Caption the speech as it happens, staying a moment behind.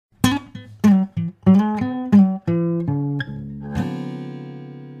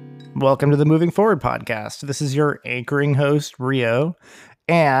Welcome to the Moving Forward podcast. This is your anchoring host, Rio.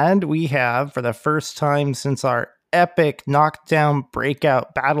 And we have, for the first time since our epic knockdown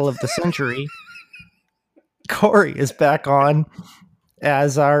breakout battle of the century, Corey is back on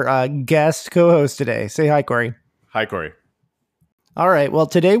as our guest co-host today. Say hi, Corey. Hi, Corey. All right. Well,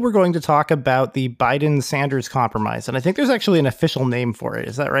 today we're going to talk about the Biden-Sanders compromise. And I think there's actually an official name for it.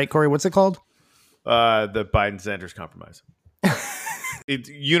 Is that right, Corey? What's it called? The Biden-Sanders compromise. It's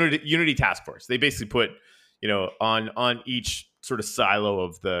Unity Task Force. They basically put, on each sort of silo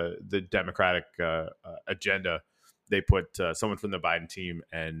of the Democratic agenda, they put someone from the Biden team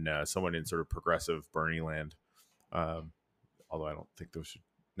and someone in sort of progressive Bernie land. Although I don't think those should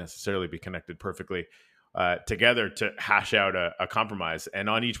necessarily be connected perfectly together to hash out a compromise. And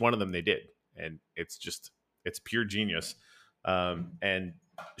on each one of them, they did. And it's pure genius. And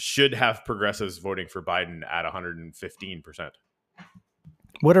should have progressives voting for Biden at 115%.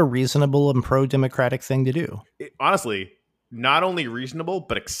 What a reasonable and pro-democratic thing to do. Honestly, not only reasonable,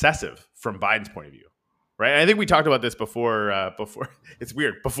 but excessive from Biden's point of view, right? And I think we talked about this before it's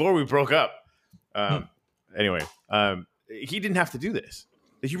weird, before we broke up. Anyway, he didn't have to do this.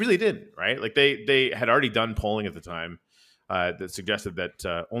 He really didn't, right? Like they had already done polling at the time that suggested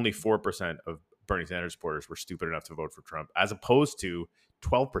that only 4% of Bernie Sanders supporters were stupid enough to vote for Trump, as opposed to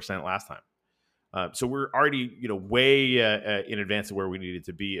 12% last time. So we're already, way in advance of where we needed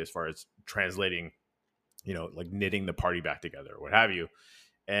to be as far as translating, like knitting the party back together or what have you.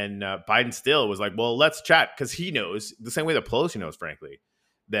 And Biden still was like, well, let's chat, because he knows the same way that Pelosi knows, frankly,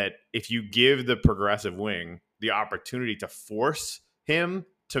 that if you give the progressive wing the opportunity to force him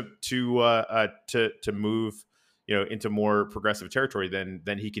to move, into more progressive territory,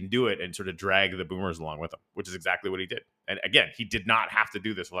 then he can do it and sort of drag the boomers along with him, which is exactly what he did. And again, he did not have to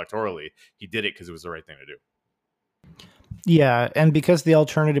do this electorally. He did it because it was the right thing to do. Yeah, and because the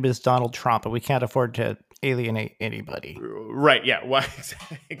alternative is Donald Trump, and we can't afford to alienate anybody. Right, yeah. Well,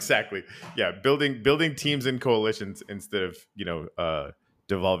 exactly. Yeah, building teams and coalitions instead of,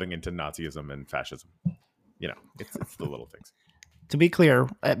 devolving into Nazism and fascism. It's the little things. To be clear,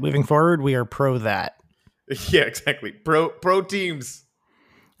 moving forward, we are pro that. Yeah, exactly. Pro teams.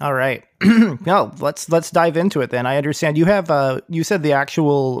 All right. No, let's dive into it then. I understand you have you said the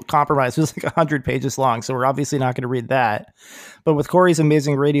actual compromise was like 100 pages long, so we're obviously not going to read that. But with Corey's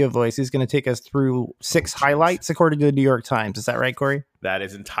amazing radio voice, he's going to take us through 6 highlights according to the New York Times. Is that right, Corey? That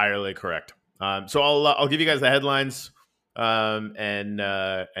is entirely correct. So I'll give you guys the headlines, and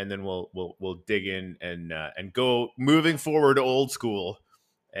then we'll dig in and go moving forward old school.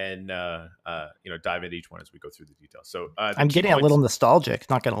 And dive into each one as we go through the details. So I'm getting a little nostalgic,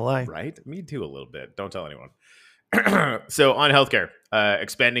 not gonna lie. Right, me too, a little bit. Don't tell anyone. So on healthcare,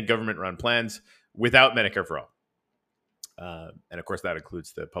 expanding government-run plans without Medicare for all, and of course that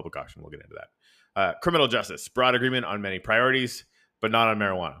includes the public option. We'll get into that. Criminal justice, broad agreement on many priorities, but not on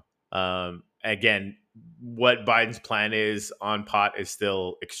marijuana. Again, what Biden's plan is on pot is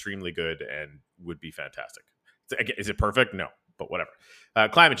still extremely good and would be fantastic. Is it perfect? No. But whatever.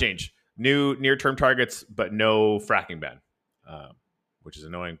 Climate change, new near-term targets, but no fracking ban, which is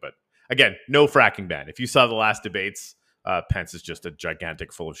annoying. But again, no fracking ban. If you saw the last debates, Pence is just a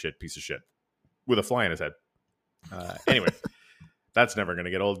gigantic full of shit piece of shit with a fly in his head. Anyway, that's never going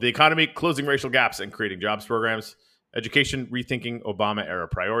to get old. The economy, closing racial gaps and creating jobs programs. Education, rethinking Obama-era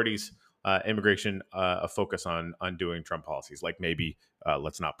priorities. Immigration, a focus on undoing Trump policies, like maybe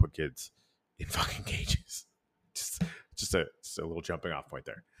let's not put kids in fucking cages. Just a little jumping off point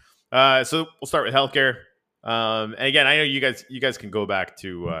there. So we'll start with healthcare. And again, I know you guys can go back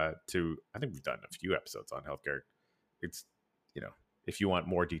to I think we've done a few episodes on healthcare. It's, if you want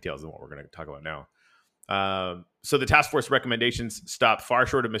more details than what we're going to talk about now. So the task force recommendations stop far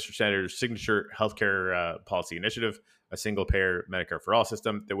short of Mr. Sanders' signature healthcare policy initiative, a single payer Medicare for all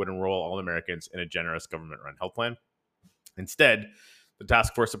system that would enroll all Americans in a generous government-run health plan. Instead, the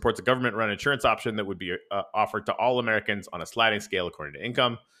task force supports a government-run insurance option that would be offered to all Americans on a sliding scale according to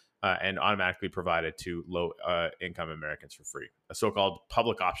income and automatically provided to low-income Americans for free. A so-called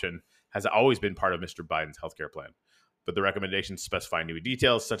public option has always been part of Mr. Biden's healthcare plan, but the recommendations specify new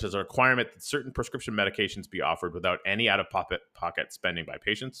details, such as a requirement that certain prescription medications be offered without any out-of-pocket spending by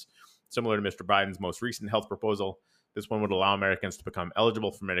patients. Similar to Mr. Biden's most recent health proposal, this one would allow Americans to become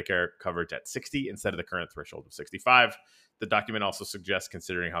eligible for Medicare coverage at 60 instead of the current threshold of 65. The document also suggests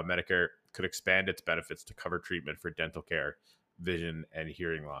considering how Medicare could expand its benefits to cover treatment for dental care, vision, and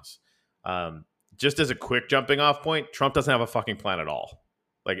hearing loss. Just as a quick jumping off point, Trump doesn't have a fucking plan at all.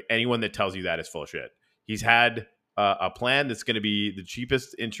 Like, anyone that tells you that is full of shit. He's had a plan that's going to be the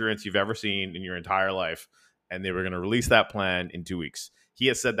cheapest insurance you've ever seen in your entire life, and they were going to release that plan in 2 weeks. He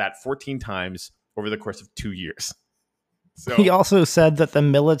has said that 14 times over the course of 2 years. So he also said that the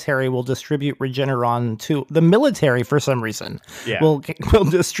military will distribute Regeneron to the military for some reason. Yeah. will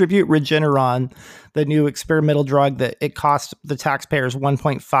distribute Regeneron, the new experimental drug that it cost the taxpayers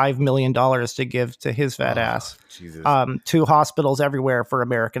 $1.5 million to give to his fat ass, Jesus. to hospitals everywhere for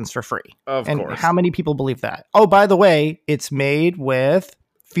Americans for free. Of course. How many people believe that? Oh, by the way, it's made with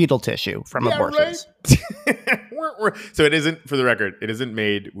fetal tissue from abortions. Right. So it isn't, for the record, it isn't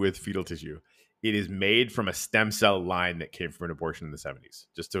made with fetal tissue. It is made from a stem cell line that came from an abortion in the 70s.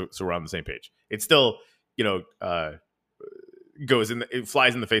 Just so we're on the same page. It still, it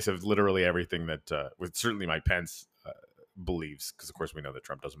flies in the face of literally everything that, with certainly Mike Pence believes, because of course we know that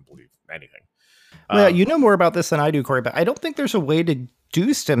Trump doesn't believe anything. Well, you know more about this than I do, Corey, but I don't think there's a way to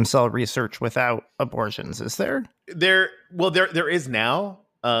do stem cell research without abortions. Is there? There is now,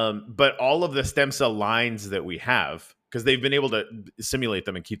 but all of the stem cell lines that we have, because they've been able to simulate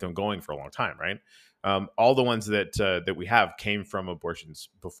them and keep them going for a long time, right? All the ones that we have came from abortions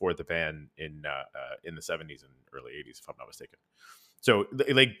before the ban in the 70s and early 80s, if I'm not mistaken. So,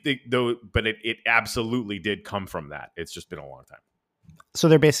 but it absolutely did come from that. It's just been a long time. So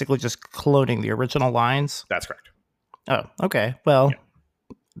they're basically just cloning the original lines? That's correct. Oh, okay. Well, yeah.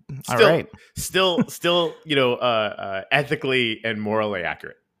 All right. Still, ethically and morally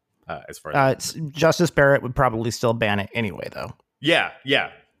accurate. As far as Justice Barrett would probably still ban it anyway, though. Yeah,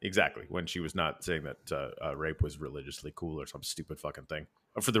 exactly. When she was not saying that rape was religiously cool or some stupid fucking thing.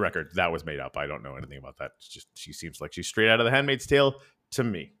 For the record, that was made up. I don't know anything about that. It's just she seems like she's straight out of The Handmaid's Tale to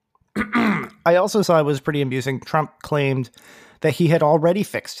me. I also saw it was pretty amusing. Trump claimed that he had already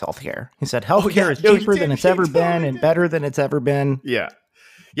fixed healthcare. He said healthcare is cheaper than it's ever been and better than it's ever been. Yeah.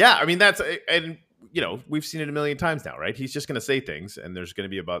 I mean, we've seen it a million times now, right? He's just going to say things, and there's going to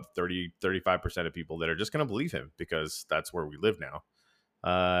be about 35% of people that are just going to believe him because that's where we live now.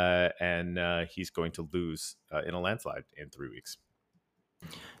 And he's going to lose in a landslide in 3 weeks.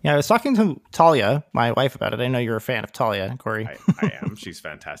 Yeah, I was talking to Talia, my wife, about it. I know you're a fan of Talia, Corey. I am. She's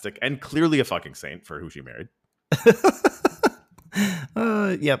fantastic and clearly a fucking saint for who she married.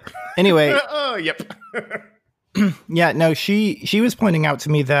 Yep. Anyway. Yep. Yeah, no, she was pointing out to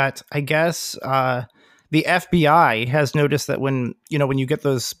me that I guess the FBI has noticed that when you get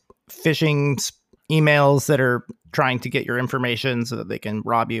those phishing emails that are trying to get your information so that they can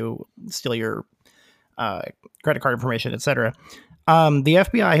rob you, steal your credit card information, etc. The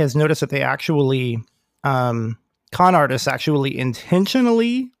FBI has noticed that they actually con artists actually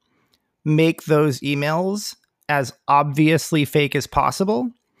intentionally make those emails as obviously fake as possible,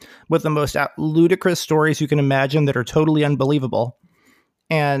 with the most ludicrous stories you can imagine that are totally unbelievable.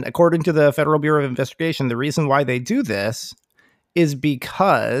 And according to the Federal Bureau of Investigation, the reason why they do this is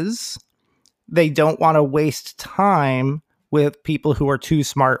because they don't want to waste time with people who are too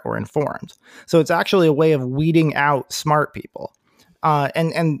smart or informed. So it's actually a way of weeding out smart people.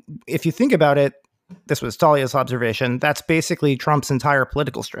 And if you think about it, this was Talia's observation, that's basically Trump's entire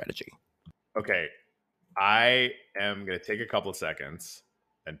political strategy. Okay, I am going to take a couple of seconds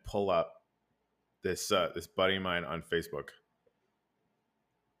and pull up this buddy of mine on Facebook.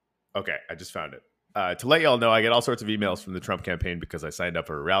 Okay, I just found it. To let y'all know, I get all sorts of emails from the Trump campaign because I signed up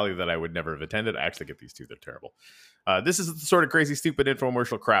for a rally that I would never have attended. I actually get these too. They're terrible. This is the sort of crazy, stupid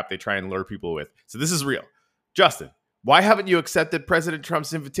infomercial crap they try and lure people with. So this is real. Justin, why haven't you accepted President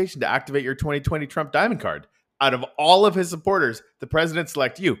Trump's invitation to activate your 2020 Trump Diamond Card? Out of all of his supporters, the president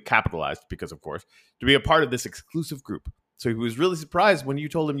selected you, capitalized because, of course, to be a part of this exclusive group. So he was really surprised when you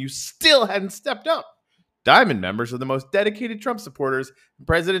told him you still hadn't stepped up. Diamond members are the most dedicated Trump supporters, and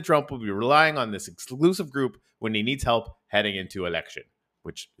President Trump will be relying on this exclusive group when he needs help heading into election,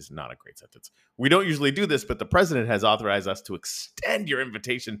 which is not a great sentence. We don't usually do this, but the president has authorized us to extend your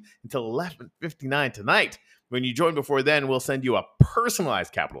invitation until 11:59 tonight. When you join before then, we'll send you a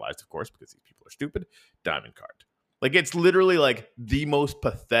personalized, capitalized, of course, because these people are stupid, Diamond Card. Like, it's literally like the most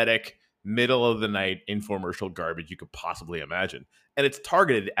pathetic middle of the night infomercial garbage you could possibly imagine. And it's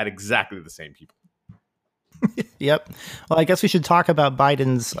targeted at exactly the same people. Yep. Well, I guess we should talk about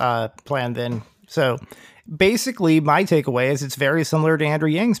Biden's plan then. So basically, my takeaway is it's very similar to Andrew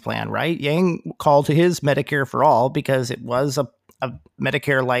Yang's plan, right? Yang called to his Medicare for All because it was a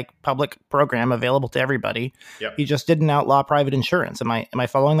Medicare-like public program available to everybody. Yep. He just didn't outlaw private insurance. Am I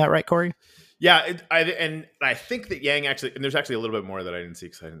following that right, Corey? Yeah, I think that Yang actually, and there's actually a little bit more that I didn't see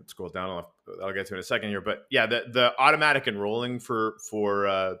because I didn't scroll down. I'll get to in a second here, but yeah, the automatic enrolling for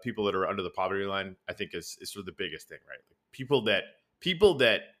people that are under the poverty line, I think is sort of the biggest thing, right? Like people that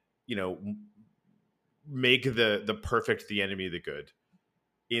make the perfect the enemy of the good,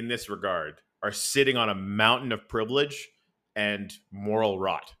 in this regard are sitting on a mountain of privilege and moral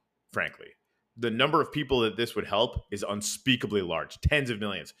rot, frankly. The number of people that this would help is unspeakably large, tens of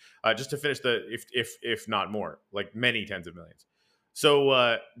millions. Just to finish if not more, like many tens of millions.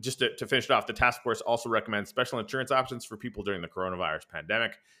 So just to finish it off, the task force also recommends special insurance options for people during the coronavirus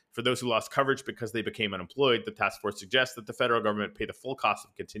pandemic. For those who lost coverage because they became unemployed, the task force suggests that the federal government pay the full cost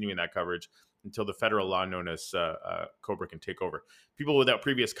of continuing that coverage until the federal law known as COBRA can take over. People without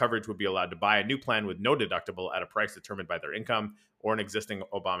previous coverage would be allowed to buy a new plan with no deductible at a price determined by their income or an existing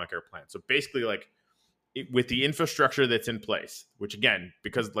Obamacare plan. So basically, like, with the infrastructure that's in place, which again,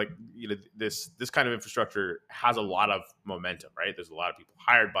 because like, you know, this kind of infrastructure has a lot of momentum, right? There's a lot of people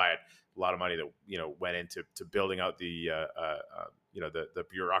hired by it, a lot of money that, you know, went into building out the you know, the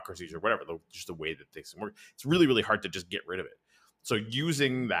bureaucracies or whatever, just the way that things work. It's really, really hard to just get rid of it. So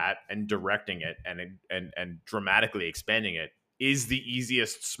using that and directing it and dramatically expanding it is the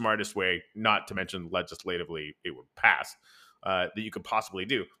easiest, smartest way, not to mention legislatively it would pass, that you could possibly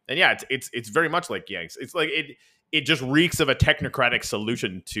do. And yeah, it's very much like Yanks. It's like it just reeks of a technocratic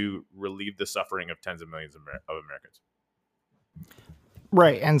solution to relieve the suffering of tens of millions of Americans.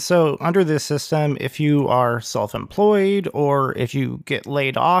 Right. And so under this system, if you are self-employed or if you get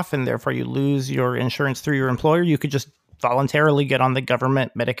laid off and therefore you lose your insurance through your employer, you could just voluntarily get on the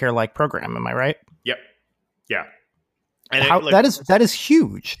government Medicare-like program. Am I right? Yep. Yeah. And that is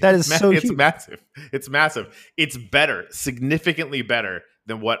huge. That is so huge. It's massive. It's massive. It's better, significantly better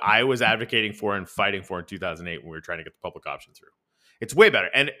than what I was advocating for and fighting for in 2008 when we were trying to get the public option through. It's way better.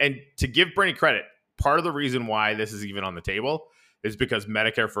 And to give Bernie credit, part of the reason why this is even on the table is because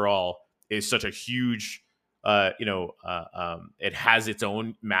Medicare for All is such a huge, it has its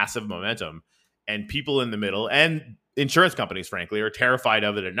own massive momentum, and people in the middle and insurance companies, frankly, are terrified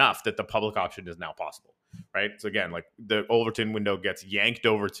of it enough that the public option is now possible, right? So again, like the Overton window gets yanked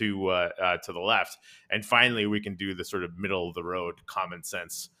over to the left, and finally we can do the sort of middle of the road, common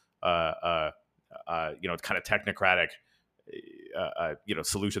sense, kind of technocratic,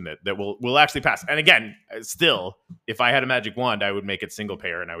 solution that will actually pass. And again, still, if I had a magic wand, I would make it single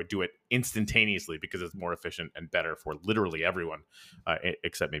payer and I would do it instantaneously because it's more efficient and better for literally everyone,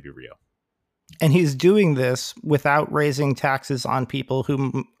 except maybe Rio. And he's doing this without raising taxes on people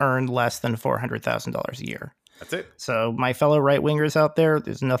who earn less than $400,000 a year. That's it. So my fellow right-wingers out there,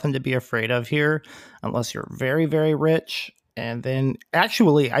 there's nothing to be afraid of here unless you're very, very rich. And then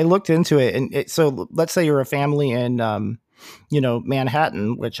actually I looked into it. And so let's say you're a family in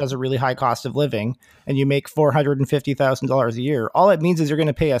Manhattan, which has a really high cost of living, and you make $450,000 a year. All it means is you're going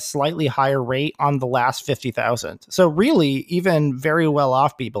to pay a slightly higher rate on the last $50,000. So really, even very well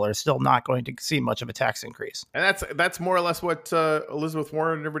off people are still not going to see much of a tax increase. And that's more or less what Elizabeth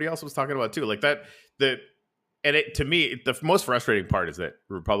Warren and everybody else was talking about too. Like that, to me, the most frustrating part is that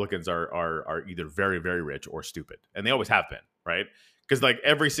Republicans are either very, very rich or stupid, and they always have been, right? Because like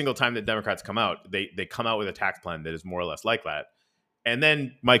every single time that Democrats come out, they come out with a tax plan that is more or less like that. And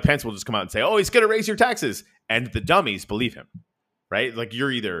then Mike Pence will just come out and say, oh, he's going to raise your taxes. And the dummies believe him, right? Like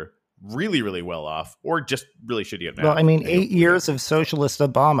you're either really, really well off or just really shitty at math. Well, I mean, 8 years of socialist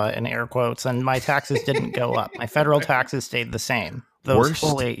Obama, in air quotes, and my taxes didn't go up. My federal taxes stayed the same. Those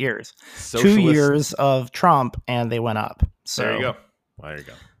full 8 years. Socialist. 2 years of Trump, and they went up. So there you go. Well, there you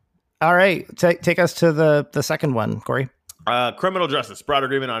go. All right. Take us to the second one, Corey. Criminal justice, broad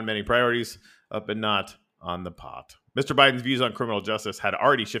agreement on many priorities, but not on the pot. Mr. Biden's views on criminal justice had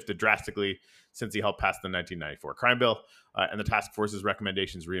already shifted drastically since he helped pass the 1994 crime bill, and the task force's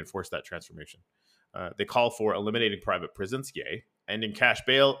recommendations reinforce that transformation. They call for eliminating private prisons, yay, ending cash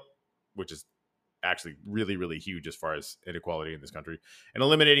bail, which is actually really, really huge as far as inequality in this country, and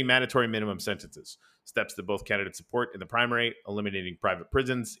eliminating mandatory minimum sentences, steps that both candidates support in the primary. Eliminating private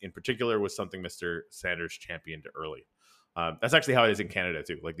prisons in particular was something Mr. Sanders championed early. That's actually how it is in Canada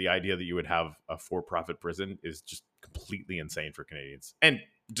too. Like the idea that you would have a for-profit prison is just completely insane for Canadians, and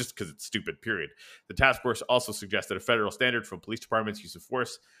just because it's stupid, period. The task force also suggested a federal standard for police departments' use of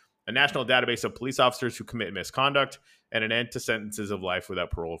force, a national database of police officers who commit misconduct, and an end to sentences of life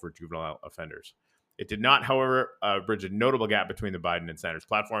without parole for juvenile offenders. It did not, however, bridge a notable gap between the Biden and Sanders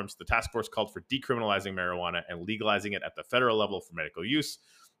platforms. The task force called for decriminalizing marijuana and legalizing it at the federal level for medical use,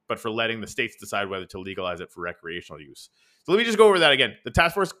 but for letting the states decide whether to legalize it for recreational use. So let me just go over that again. The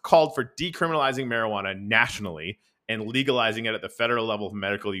task force called for decriminalizing marijuana nationally and legalizing it at the federal level for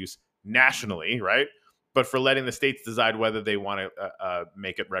medical use nationally, right? But for letting the states decide whether they want to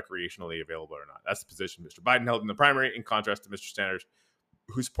make it recreationally available or not. That's the position Mr. Biden held in the primary, in contrast to Mr. Sanders,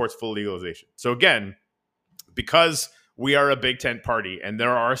 who supports full legalization. So again, because we are a big tent party and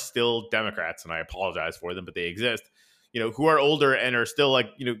there are still Democrats, and I apologize for them, but they exist, who are older and are still like,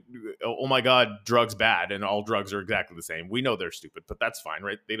 oh my God, drugs bad and all drugs are exactly the same. We know they're stupid, but that's fine,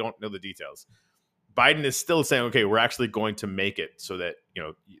 right? They don't know the details. Biden is still saying, okay, we're actually going to make it so that,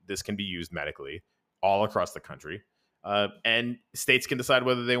 this can be used medically all across the country. And states can decide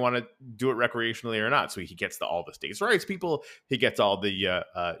whether they want to do it recreationally or not. So he gets all the states' rights people. He gets all the,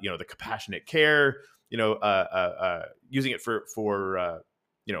 the compassionate care, using it for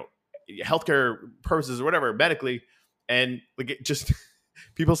healthcare purposes or whatever, medically. And like, it just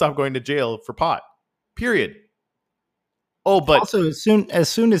people stop going to jail for pot, period. Oh, but also, as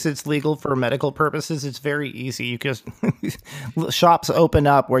soon as it's legal for medical purposes, it's very easy. You just shops open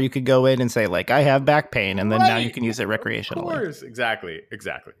up where you could go in and say, like, I have back pain, and then now you can use it recreationally. Of course, exactly.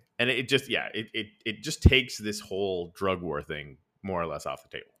 And it just, it just takes this whole drug war thing more or less off the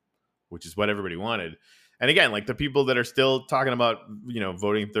table, which is what everybody wanted. And again, like the people that are still talking about,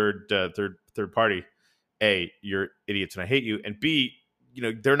 voting third party, A, you're idiots and I hate you, and B,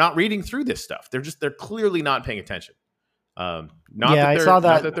 they're not reading through this stuff. They're clearly not paying attention. I saw that.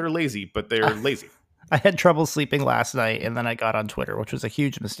 Not that they're lazy, but they're lazy. I had trouble sleeping last night, and then I got on Twitter, which was a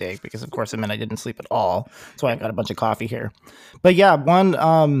huge mistake because, of course, it meant I didn't sleep at all. That's why I got a bunch of coffee here. But yeah,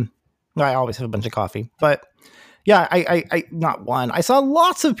 I always have a bunch of coffee. But yeah, I not one. I saw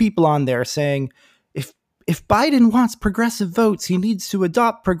lots of people on there saying, if Biden wants progressive votes, he needs to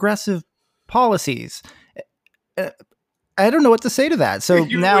adopt progressive policies. I don't know what to say to that. So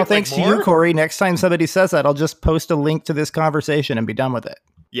now, thanks to you, Corey, next time somebody says that, I'll just post a link to this conversation and be done with it.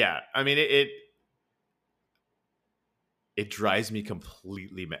 Yeah. I mean, it drives me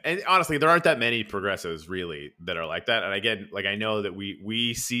completely mad. And honestly, there aren't that many progressives really that are like that. And again, like, I know that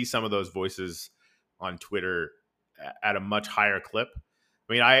we see some of those voices on Twitter at a much higher clip.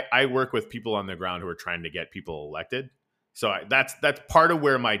 I mean, I work with people on the ground who are trying to get people elected. So that's part of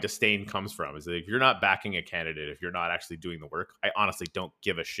where my disdain comes from, is that if you're not backing a candidate, if you're not actually doing the work, I honestly don't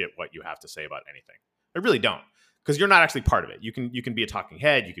give a shit what you have to say about anything. I really don't, because you're not actually part of it. You can be a talking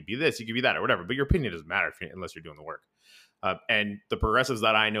head, you could be this, you could be that, or whatever, but your opinion doesn't matter unless you're doing the work. And the progressives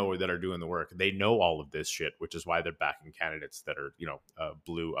that I know that are doing the work, they know all of this shit, which is why they're backing candidates that are,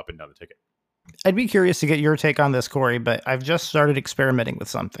 blue up and down the ticket. I'd be curious to get your take on this, Corey, but I've just started experimenting with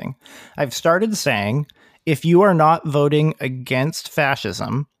something. I've started saying, if you are not voting against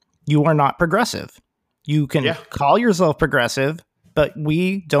fascism, you are not progressive. You can call yourself progressive, but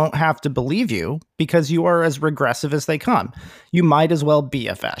we don't have to believe you because you are as regressive as they come. You might as well be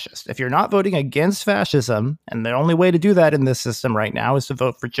a fascist. If you're not voting against fascism, and the only way to do that in this system right now is to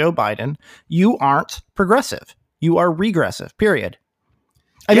vote for Joe Biden, you aren't progressive. You are regressive, period.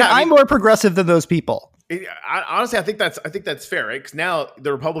 I mean, I'm more progressive than those people. Honestly, I think that's fair, right? Because now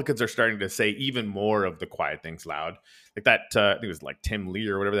the Republicans are starting to say even more of the quiet things loud. Like that, I think it was like Tim Lee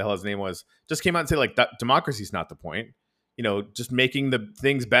or whatever the hell his name was, just came out and said, like, that democracy is not the point. Just making the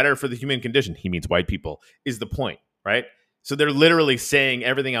things better for the human condition, he means white people, is the point, right? So they're literally saying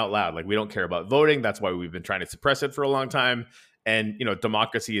everything out loud. Like, we don't care about voting. That's why we've been trying to suppress it for a long time. And,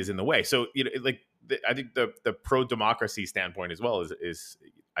 democracy is in the way. So, I think the pro-democracy standpoint as well is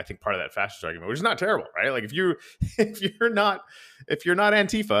I think part of that fascist argument, which is not terrible, right? Like, if you're not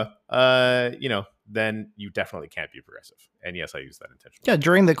Antifa, then you definitely can't be progressive. And yes, I use that intentionally. Yeah,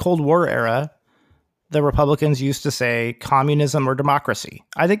 during the Cold War era, the Republicans used to say communism or democracy.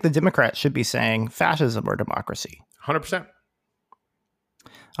 I think the Democrats should be saying fascism or democracy. 100%.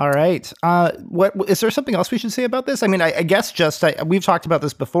 All right. What is there something else we should say about this? I mean, I guess we've talked about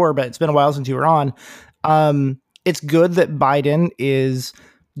this before, but it's been a while since you were on. It's good that Biden is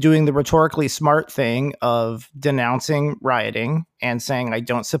doing the rhetorically smart thing of denouncing rioting and saying, I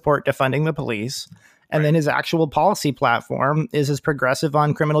don't support defunding the police. And then his actual policy platform is as progressive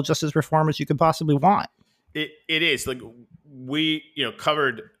on criminal justice reform as you could possibly want. It is. Like, we,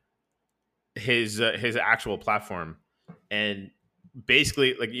 covered his actual platform, and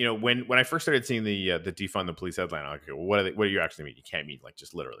basically, like, when I first started seeing the defund the police headline, I'm like, okay, well, what do you actually mean? You can't mean like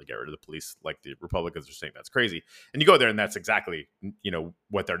just literally get rid of the police, like the Republicans are saying. That's crazy. And you go there, and that's exactly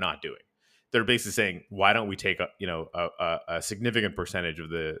what they're not doing. They're basically saying, why don't we take a significant percentage of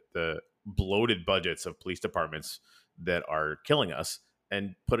the bloated budgets of police departments that are killing us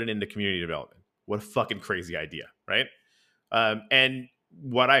and put it into community development? What a fucking crazy idea, right? And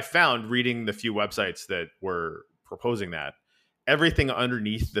what I found reading the few websites that were proposing that, everything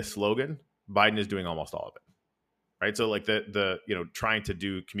underneath the slogan, Biden is doing almost all of it, right? So like the trying to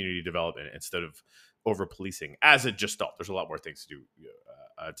do community development instead of over policing as a gestalt. There's a lot more things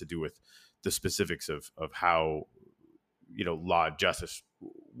to do with the specifics of how law and justice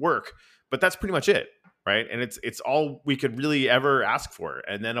work, but that's pretty much it, right? And it's all we could really ever ask for,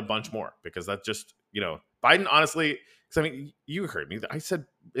 and then a bunch more, because that's just Biden honestly Because I mean, you heard me. I said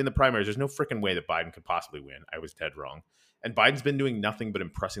in the primaries, there's no freaking way that Biden could possibly win. I was dead wrong. And Biden's been doing nothing but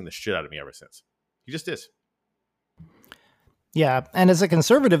impressing the shit out of me ever since. He just is. Yeah. And as a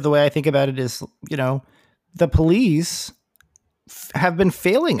conservative, the way I think about it is, the police have been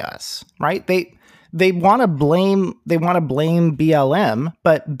failing us, right? They want to blame BLM,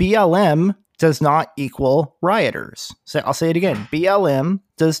 but BLM does not equal rioters. So I'll say it again. BLM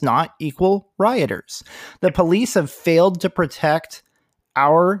does not equal rioters. The police have failed to protect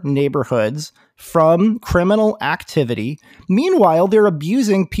our neighborhoods from criminal activity. Meanwhile, they're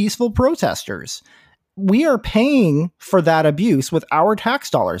abusing peaceful protesters. We are paying for that abuse with our tax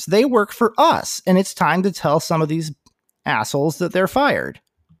dollars. They work for us, and it's time to tell some of these assholes that they're fired.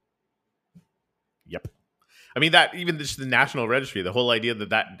 Yep. I mean, that even just the National Registry, the whole idea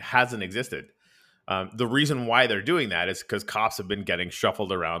that hasn't existed. The reason why they're doing that is because cops have been getting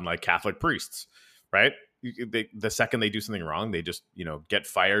shuffled around like Catholic priests, right? The second they do something wrong, they just, get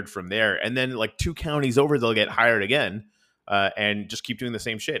fired from there. And then like 2 counties over, they'll get hired again and just keep doing the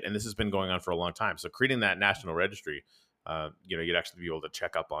same shit. And this has been going on for a long time. So creating that National Registry, you'd actually be able to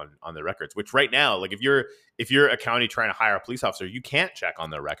check up on the records, which right now, like if you're a county trying to hire a police officer, you can't check on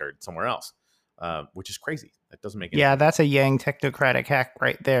their record somewhere else, which is crazy. That doesn't make any sense. That's a Yang technocratic hack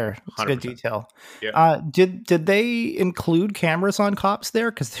right there. It's good detail. Yeah. Did they include cameras on cops there?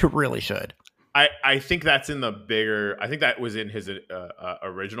 Because they really should. I think that's in the bigger. I think that was in his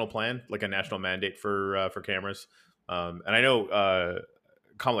original plan, like a national mandate for cameras. And I know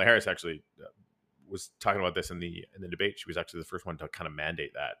Kamala Harris actually was talking about this in the debate. She was actually the first one to kind of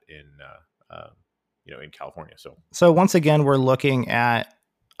mandate that in California. So once again, we're looking at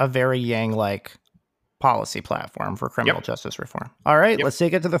a very Yang-like policy platform for criminal justice reform. All right, let's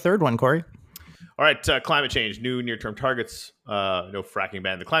take it to the third one, Corey. All right, climate change, new near-term targets, no fracking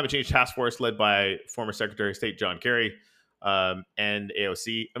ban. The Climate Change Task Force, led by former Secretary of State John Kerry and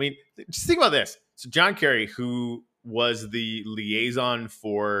AOC. I mean, just think about this. So John Kerry, who was the liaison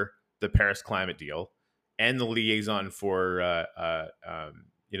for the Paris climate deal and the liaison for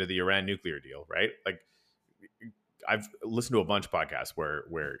the Iran nuclear deal, right? Like, I've listened to a bunch of podcasts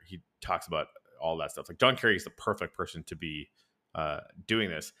where he talks about all that stuff. Like, John Kerry is the perfect person to be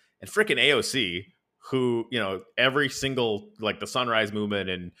doing this. And freaking AOC, who, every single, like the Sunrise Movement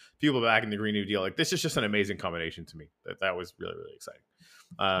and people back in the Green New Deal, like this is just an amazing combination to me. That was really, really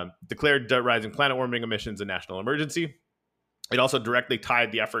exciting. Declared rising planet warming emissions a national emergency. It also directly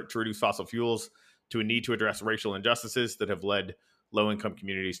tied the effort to reduce fossil fuels to a need to address racial injustices that have led low-income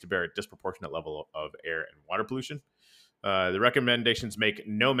communities to bear a disproportionate level of air and water pollution. The recommendations make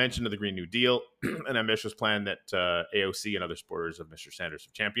no mention of the Green New Deal, an ambitious plan that AOC and other supporters of Mr. Sanders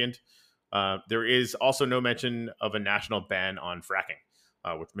have championed. There is also no mention of a national ban on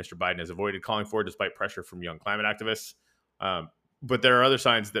fracking, which Mr. Biden has avoided calling for despite pressure from young climate activists. But there are other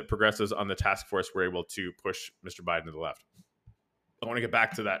signs that progressives on the task force were able to push Mr. Biden to the left. I want to get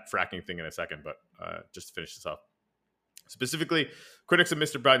back to that fracking thing in a second, but just to finish this up. Specifically, critics of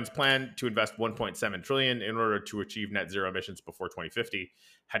Mr. Biden's plan to invest $1.7 trillion in order to achieve net zero emissions before 2050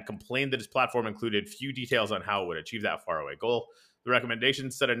 had complained that his platform included few details on how it would achieve that faraway goal. The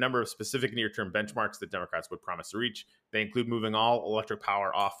recommendations set a number of specific near-term benchmarks that Democrats would promise to reach. They include moving all electric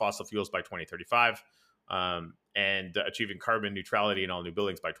power off fossil fuels by 2035 and achieving carbon neutrality in all new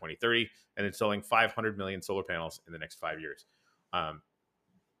buildings by 2030 and installing 500 million solar panels in the next 5 years,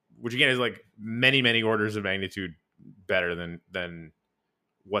 which again is like many, many orders of magnitude better than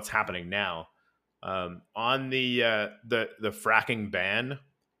what's happening now. On the fracking ban,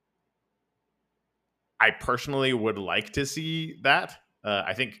 I personally would like to see that.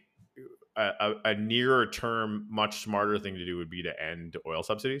 I think a nearer term, much smarter thing to do would be to end oil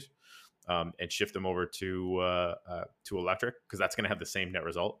subsidies and shift them over to electric, because that's going to have the same net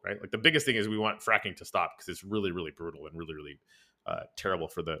result, right? Like the biggest thing is we want fracking to stop because it's really, really brutal and really, really terrible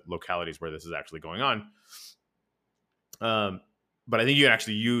for the localities where this is actually going on. But I think you can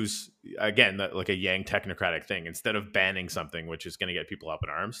actually use, again, like a Yang technocratic thing. Instead of banning something which is going to get people up in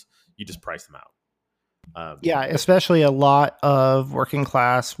arms, you just price them out. Especially a lot of working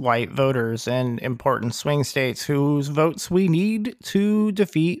class white voters in important swing states whose votes we need to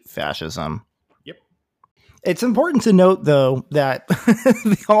defeat fascism. Yep. It's important to note, though, that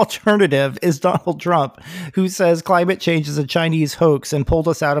the alternative is Donald Trump, who says climate change is a Chinese hoax and pulled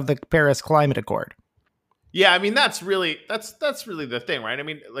us out of the Paris Climate Accord. Yeah, I mean, that's really the thing, right? I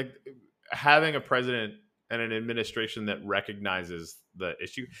mean, like having a president and an administration that recognizes the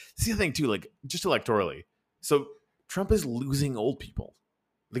issue. See the thing too, like just electorally. So Trump is losing old people,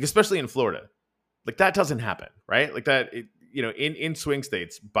 like especially in Florida. Like that doesn't happen, right? Like that, in swing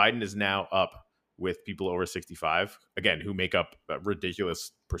states, Biden is now up with people over 65, again, who make up a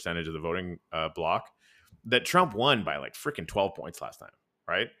ridiculous percentage of the voting block, that Trump won by like freaking 12 points last time,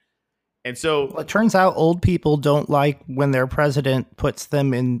 right? And so Well, it turns out old people don't like when their president puts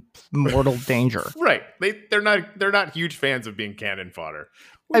them in mortal danger. Right. They're not huge fans of being cannon fodder.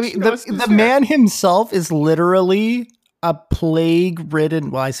 Which, I mean, the man himself is literally a plague-ridden.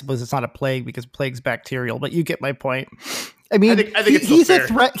 Well, I suppose it's not a plague because plague's bacterial, but you get my point. I mean, I think he's a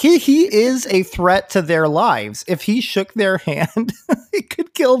threat. He is a threat to their lives. If he shook their hand, it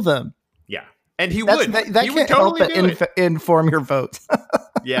could kill them. Yeah, and he would. That can't would totally help but inform your vote.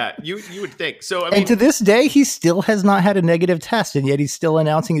 Yeah, you would think so. And to this day, he still has not had a negative test, and yet he's still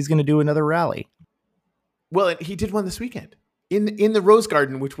announcing he's going to do another rally. Well, he did one this weekend in the Rose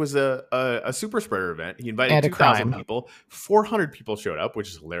Garden, which was a super spreader event. He invited 2,000 people. 400 people showed up, which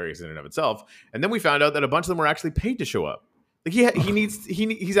is hilarious in and of itself. And then we found out that a bunch of them were actually paid to show up. Like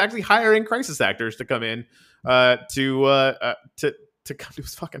he's actually hiring crisis actors to come in to come to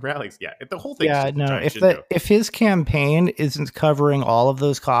his fucking rallies. Yeah, the whole thing. Yeah, no. If his campaign isn't covering all of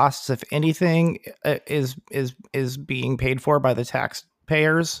those costs, if anything is being paid for by the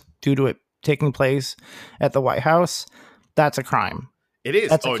taxpayers due to it taking place at the White House, that's a crime. It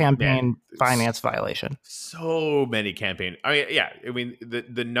is. That's a campaign finance violation. So many campaign. I mean, yeah. I mean,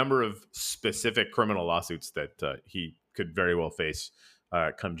 the number of specific criminal lawsuits that he could very well face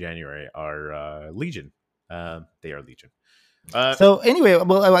come January are legion. They are legion. So anyway,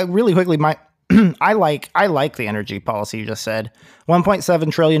 well, really quickly, I like the energy policy you just said.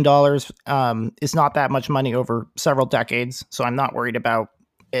 $1.7 trillion is not that much money over several decades, so I'm not worried about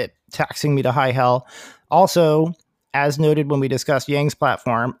it taxing me to high hell. Also, as noted when we discussed Yang's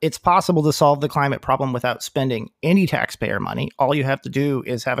platform, it's possible to solve the climate problem without spending any taxpayer money. All you have to do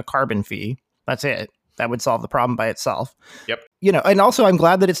is have a carbon fee. That's it. That would solve the problem by itself. Yep. And also I'm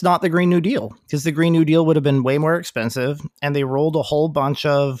glad that it's not the Green New Deal, because the Green New Deal would have been way more expensive, and they rolled a whole bunch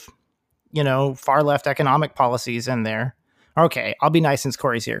of, far left economic policies in there. Okay, I'll be nice since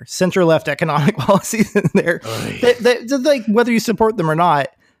Corey's here. Center left economic policies in there. They, like, whether you support them or not,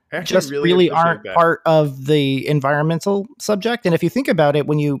 just really aren't part of the environmental subject. And if you think about it,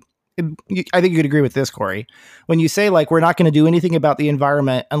 I think you could agree with this, Corey, when you say, like, we're not going to do anything about the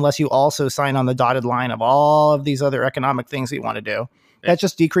environment unless you also sign on the dotted line of all of these other economic things that you want to do, that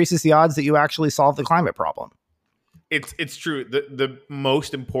just decreases the odds that you actually solve the climate problem. It's true. The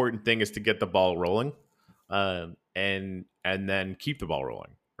most important thing is to get the ball rolling, and then keep the ball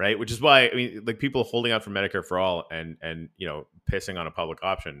rolling, right? Which is why, I mean, like, people holding out for Medicare for all and pissing on a public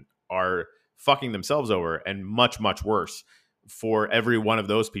option are fucking themselves over, and much, much worse. For every one of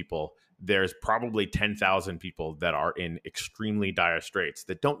those people, there's probably 10,000 people that are in extremely dire straits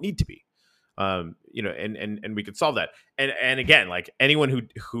that don't need to be, and we could solve that. And again, like, anyone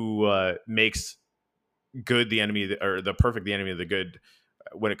who makes good the enemy, or the perfect the enemy of the good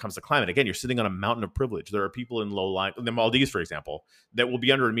when it comes to climate, again, you're sitting on a mountain of privilege. There are people in low line, in the Maldives, for example, that will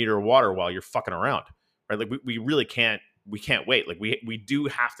be under a meter of water while you're fucking around, right? Like, we really can't wait. Like, we do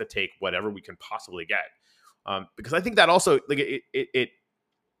have to take whatever we can possibly get. Because I think that also, like, it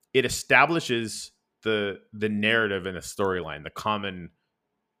establishes the narrative and the storyline, the common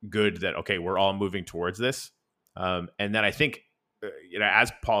good that, okay, we're all moving towards this, and then I think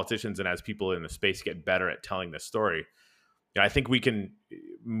as politicians and as people in the space get better at telling this story, I think we can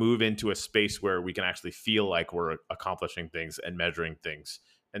move into a space where we can actually feel like we're accomplishing things and measuring things,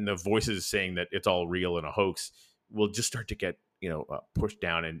 and the voices saying that it's all real and a hoax will just start to get pushed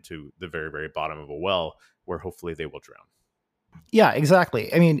down into the very, very bottom of a well, where hopefully they will drown. Yeah,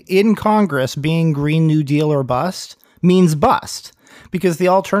 exactly. I mean, in Congress, being Green New Deal or bust means bust, because the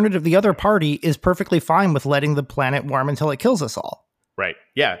alternative, the other party, is perfectly fine with letting the planet warm until it kills us all. Right.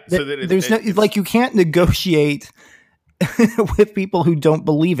 Yeah. So you can't negotiate with people who don't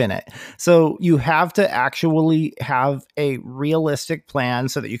believe in it. So you have to actually have a realistic plan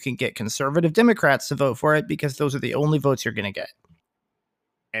so that you can get conservative Democrats to vote for it, because those are the only votes you're going to get.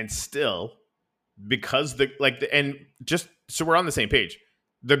 And still, because and just so we're on the same page,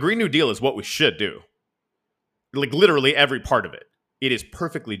 the Green New Deal is what we should do. Like, literally every part of it. It is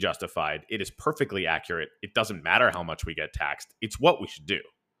perfectly justified. It is perfectly accurate. It doesn't matter how much we get taxed. It's what we should do.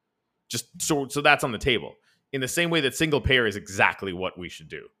 Just so that's on the table. In the same way that single payer is exactly what we should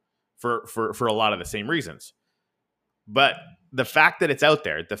do for a lot of the same reasons. But the fact that it's out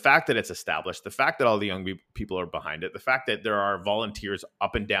there, the fact that it's established, the fact that all the young people are behind it, the fact that there are volunteers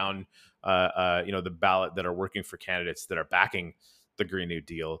up and down the ballot that are working for candidates that are backing the Green New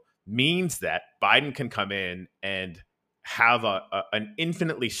Deal, means that Biden can come in and have an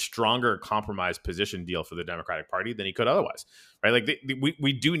infinitely stronger compromise position deal for the Democratic Party than he could otherwise, right? Like,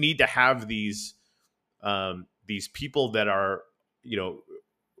 we do need to have these these people that are,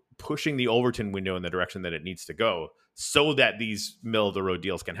 pushing the Overton window in the direction that it needs to go so that these middle of the road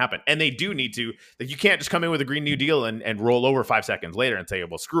deals can happen. And they do need to, like, you can't just come in with a Green New Deal and roll over 5 seconds later and say,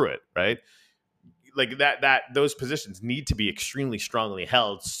 well, screw it. Right. Like that those positions need to be extremely strongly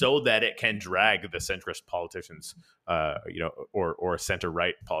held so that it can drag the centrist politicians, or center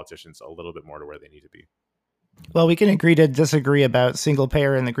right politicians a little bit more to where they need to be. Well, we can agree to disagree about single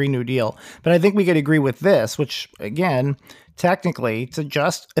payer and the Green New Deal, but I think we could agree with this, which, again, technically,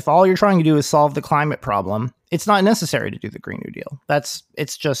 if all you're trying to do is solve the climate problem, it's not necessary to do the Green New Deal.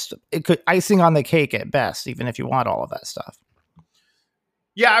 It could icing on the cake at best, even if you want all of that stuff.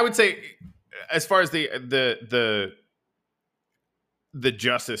 Yeah, I would say, as far as the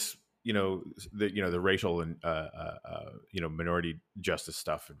justice, the racial and minority justice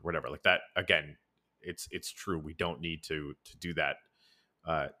stuff and whatever, like that, again, it's true. We don't need to do that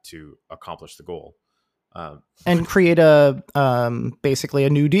to accomplish the goal. And create basically a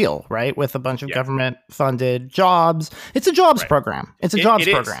new deal, right? With a bunch of government funded jobs. It's a jobs program. It's a jobs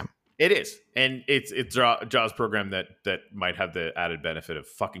program. It is. And it's a jobs program that might have the added benefit of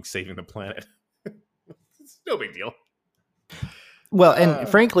fucking saving the planet. It's no big deal. Well, and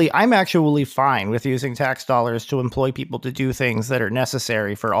frankly, I'm actually fine with using tax dollars to employ people to do things that are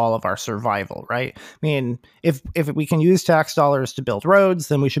necessary for all of our survival, right? I mean, if we can use tax dollars to build roads,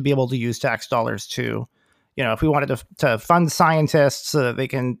 then we should be able to use tax dollars to, if we wanted to fund scientists so that they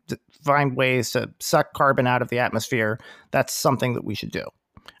can find ways to suck carbon out of the atmosphere, that's something that we should do.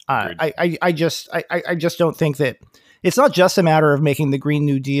 I just don't think that it's not just a matter of making the Green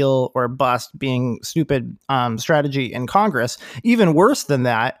New Deal or bust being stupid strategy in Congress. Even worse than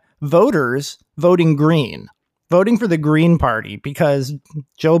that, voters voting green, voting for the Green Party because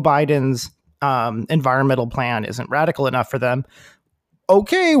Joe Biden's environmental plan isn't radical enough for them.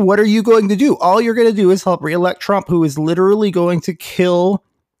 Okay, what are you going to do? All you're going to do is help reelect Trump, who is literally going to kill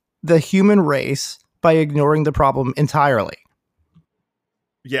the human race by ignoring the problem entirely.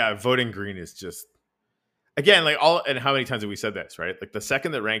 Yeah, voting green is just, again, like and how many times have we said this, right? Like the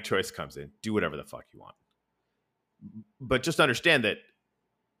second that ranked choice comes in, do whatever the fuck you want. But just understand that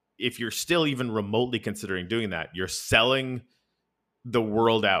if you're still even remotely considering doing that, you're selling the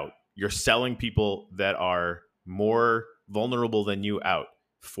world out. You're selling people that are more vulnerable than you out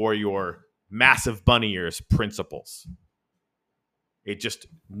for your massive bunny ears principles.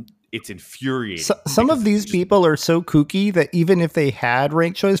 It's infuriating. Some of these people are so kooky that even if they had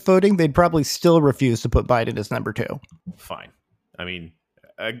ranked choice voting, they'd probably still refuse to put Biden as number 2. Fine. I mean,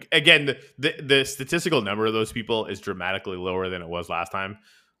 again, the statistical number of those people is dramatically lower than it was last time.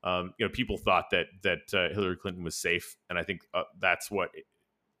 People thought that Hillary Clinton was safe, and I think that's what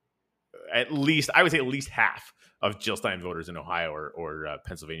I would say at least half of Jill Stein voters in Ohio or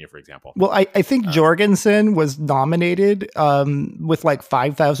Pennsylvania, for example. Well, I think Jorgensen was nominated with like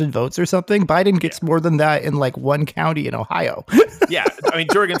 5,000 votes or something. Biden gets more than that in like one county in Ohio. Yeah, I mean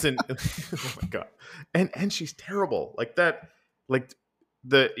Jorgensen. Oh my god, and she's terrible. Like that. Like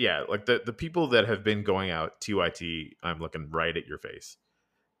the people that have been going out TYT. I'm looking right at your face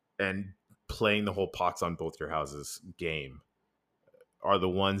and playing the whole pox on both your houses game are the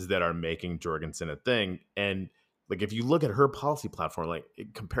ones that are making Jorgensen a thing. And like, if you look at her policy platform, like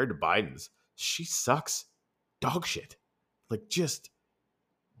compared to Biden's, she sucks dog shit, like just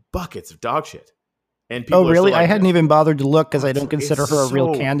buckets of dog shit. And people really? Like, I hadn't even bothered to look because I don't consider her a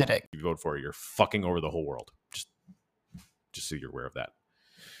real candidate. If you vote for her, you're fucking over the whole world. Just so you're aware of that.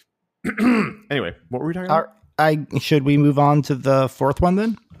 Anyway, what were we talking about? Should we move on to the fourth one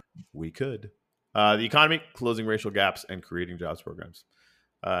then? We could. The economy, closing racial gaps, and creating jobs programs.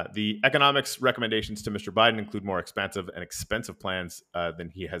 The economics recommendations to Mr. Biden include more expansive and expensive plans than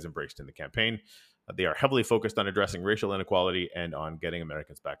he has embraced in the campaign. They are heavily focused on addressing racial inequality and on getting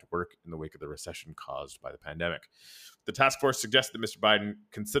Americans back to work in the wake of the recession caused by the pandemic. The task force suggests that Mr. Biden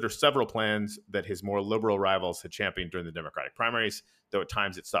consider several plans that his more liberal rivals had championed during the Democratic primaries, though at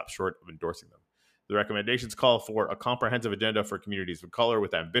times it stopped short of endorsing them. The recommendations call for a comprehensive agenda for communities of color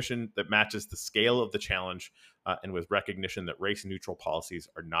with ambition that matches the scale of the challenge and with recognition that race-neutral policies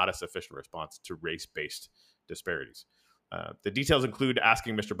are not a sufficient response to race-based disparities. The details include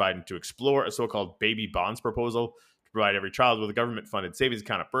asking Mr. Biden to explore a so-called baby bonds proposal to provide every child with a government-funded savings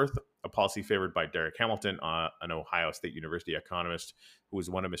account at birth, a policy favored by Derek Hamilton, an Ohio State University economist who was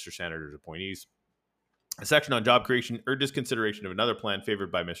one of Mr. Sanders' appointees. A section on job creation urges consideration of another plan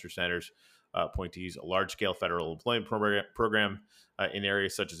favored by Mr. Sanders' appointees, a large-scale federal employment program in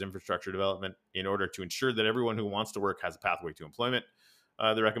areas such as infrastructure development in order to ensure that everyone who wants to work has a pathway to employment.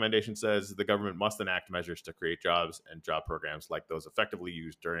 The recommendation says the government must enact measures to create jobs and job programs like those effectively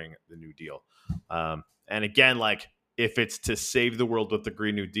used during the New Deal. And again, like if it's to save the world with the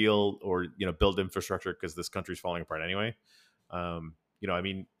Green New Deal or, build infrastructure because this country's falling apart anyway. I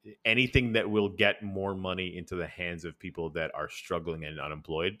mean, anything that will get more money into the hands of people that are struggling and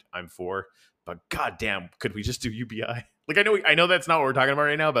unemployed, I'm for. But goddamn, could we just do UBI? Like, I know that's not what we're talking about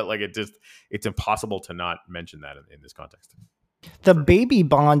right now, but like, it's impossible to not mention that in this context. The baby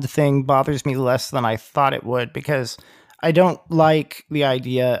bond thing bothers me less than I thought it would, because I don't like the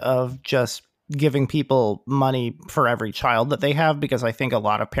idea of just giving people money for every child that they have, because I think a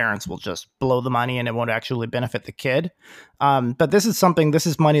lot of parents will just blow the money and it won't actually benefit the kid. But this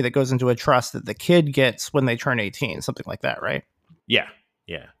is money that goes into a trust that the kid gets when they turn 18, something like that, right? Yeah.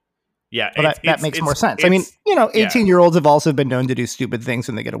 Well, that makes more sense. I mean, 18-year-olds have also been known to do stupid things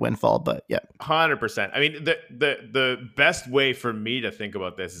when they get a windfall, but yeah. 100%. I mean, the best way for me to think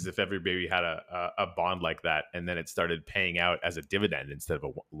about this is if every baby had a bond like that, and then it started paying out as a dividend instead of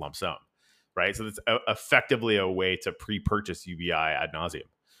a lump sum, right? So it's effectively a way to pre-purchase UBI ad nauseum,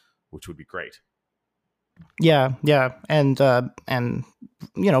 which would be great. Yeah. And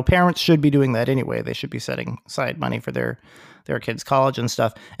parents should be doing that anyway. They should be setting aside money for their kids' college and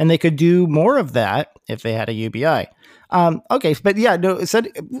stuff. And they could do more of that if they had a UBI. Okay. But yeah,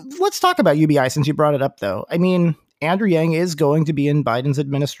 let's talk about UBI since you brought it up, though. I mean, Andrew Yang is going to be in Biden's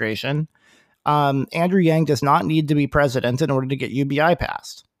administration. Andrew Yang does not need to be president in order to get UBI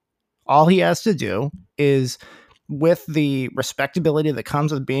passed. All he has to do is, with the respectability that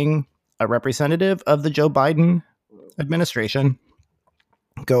comes with being a representative of the Joe Biden administration,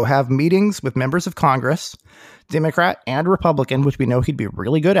 go have meetings with members of Congress, Democrat and Republican, which we know he'd be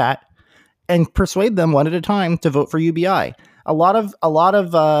really good at, and persuade them one at a time to vote for UBI. A lot of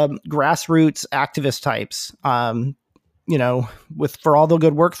grassroots activist types, for all the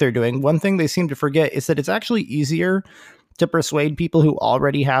good work they're doing, one thing they seem to forget is that it's actually easier to persuade people who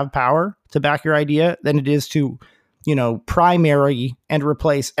already have power to back your idea than it is to, primary and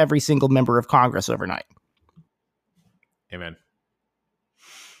replace every single member of Congress overnight. Amen.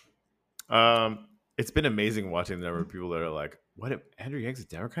 It's been amazing watching the number of people that are like, what if Andrew Yang's a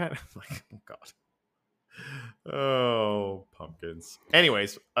Democrat? I'm like, oh God. Oh, pumpkins.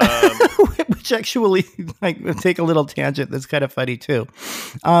 Anyways, which actually, take a little tangent that's kind of funny too.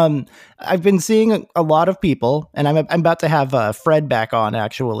 I've been seeing a lot of people, and I'm about to have Fred back on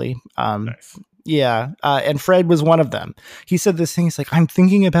actually. Nice. Yeah, and Fred was one of them. He said this thing. He's like, I'm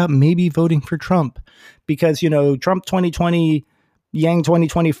thinking about maybe voting for Trump because Trump 2020, Yang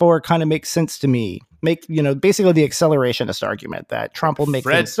 2024 kind of makes sense to me. Basically the accelerationist argument that Trump will make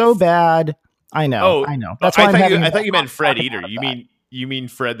things so bad. I know. That's why I thought you meant Fred Eater. You mean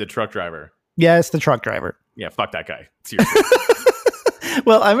Fred the truck driver? Yes, the truck driver. Yeah, fuck that guy. Seriously.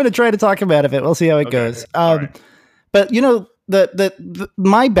 Well, I'm going to try to talk him out of it. We'll see how it goes. Right. But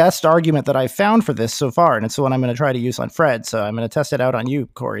my best argument that I found for this so far, and it's the one I'm going to try to use on Fred. So I'm going to test it out on you,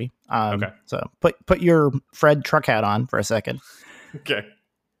 Corey. Okay. So put your Fred truck hat on for a second. Okay.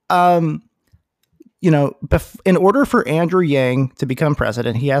 In order for Andrew Yang to become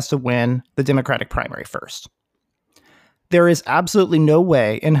president, he has to win the Democratic primary first. There is absolutely no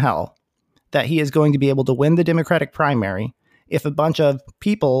way in hell that he is going to be able to win the Democratic primary if a bunch of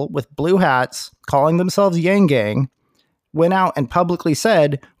people with blue hats calling themselves Yang Gang went out and publicly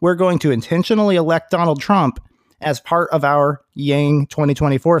said, we're going to intentionally elect Donald Trump as part of our Yang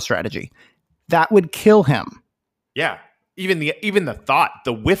 2024 strategy. That would kill him. Yeah. Even the thought,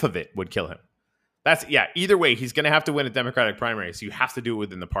 the whiff of it would kill him. Either way, he's going to have to win a Democratic primary, so you have to do it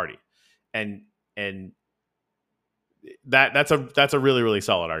within the party. And that's a really, really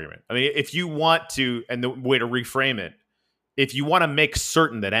solid argument. I mean, if you want to, and the way to reframe it, if you want to make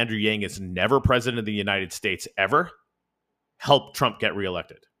certain that Andrew Yang is never president of the United States ever, help Trump get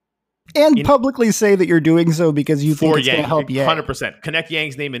reelected. And publicly say that you're doing so because you think it's going to help Yang. 100%. Connect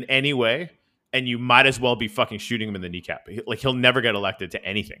Yang's name in any way, and you might as well be fucking shooting him in the kneecap. Like, he'll never get elected to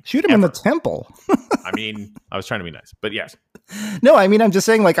anything. Shoot him in the temple. I mean, I was trying to be nice, but yes. No, I mean, I'm just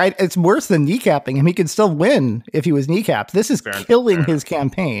saying, it's worse than kneecapping him. He could still win if he was kneecapped. This is killing his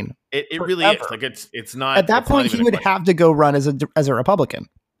campaign. It really is. Like, it's not. At that point, he would have to go run as a Republican.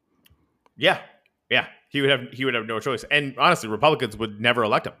 Yeah. He would have no choice. And honestly, Republicans would never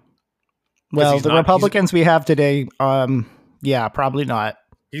elect him. Well, the Republicans we have today, probably not.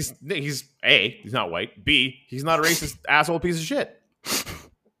 He's A, he's not white. B, he's not a racist asshole piece of shit.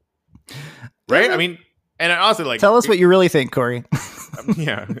 Right? I mean, and honestly, tell us what you really think, Corey.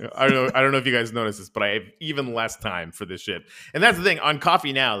 Yeah, I don't know if you guys noticed this, but I have even less time for this shit. And that's the thing on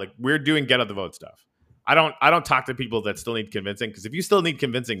Coffee Now. Like, we're doing get out the vote stuff. I don't talk to people that still need convincing, because if you still need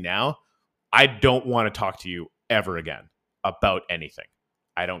convincing now, I don't want to talk to you ever again about anything.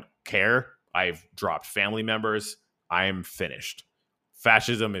 I don't care. I've dropped family members. I am finished.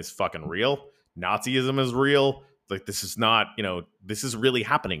 Fascism is fucking real. Nazism is real. Like, this is not, this is really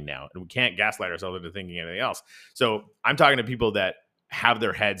happening now, and we can't gaslight ourselves into thinking anything else. So I'm talking to people that have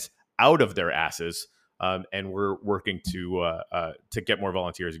their heads out of their asses, and we're working to get more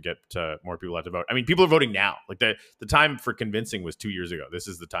volunteers and get more people out to vote. I mean, people are voting now. Like, the time for convincing was 2 years ago. This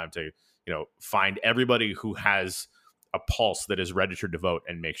is the time to find everybody who has a pulse that is registered to vote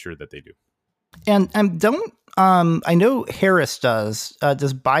and make sure that they do. And don't I know Harris does.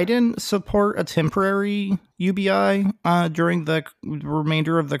 Does Biden support a temporary UBI during the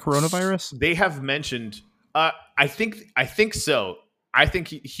remainder of the coronavirus? They have mentioned. I think so. I think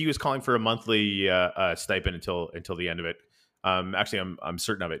he was calling for a monthly stipend until the end of it. Actually, I'm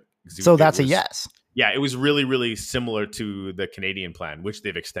certain of it. So that's a yes. Yeah, it was really, really similar to the Canadian plan, which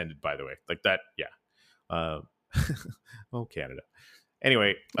they've extended, by the way. Like that, yeah. Oh, Canada.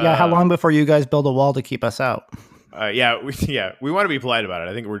 Anyway. Yeah, how long before you guys build a wall to keep us out? We want to be polite about it.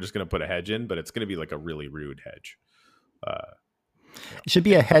 I think we're just going to put a hedge in, but it's going to be like a really rude hedge. It should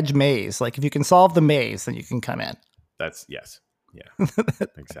be a hedge maze. Like, if you can solve the maze, then you can come in. Yes. Yeah,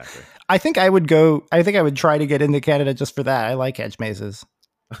 exactly. I think I would try to get into Canada just for that. I like hedge mazes.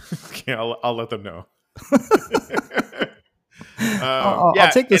 Okay, I'll let them know.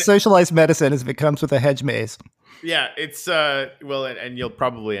 I'll take the socialized medicine if it comes with a hedge maze. Yeah, it's and you'll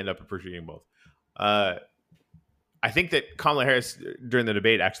probably end up appreciating both. I think that Kamala Harris during the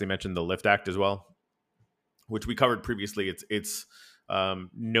debate actually mentioned the LIFT Act as well, which we covered previously. It's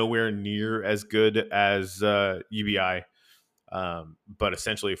nowhere near as good as UBI, but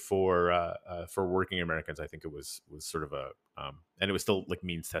essentially for working Americans, I think it was sort of and it was still like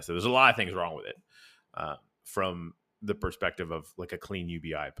means tested. There's a lot of things wrong with it from the perspective of like a clean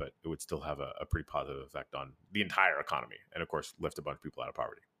UBI, but it would still have a pretty positive effect on the entire economy, and of course lift a bunch of people out of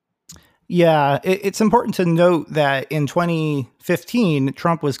poverty. Yeah, it's important to note that in 2015,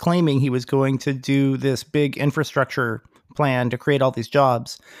 Trump was claiming he was going to do this big infrastructure plan to create all these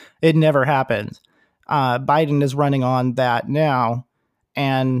jobs. It never happened. Biden is running on that now,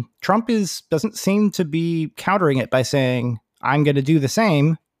 and Trump doesn't seem to be countering it by saying, I'm going to do the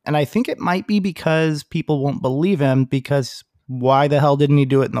same. And I think it might be because people won't believe him, because why the hell didn't he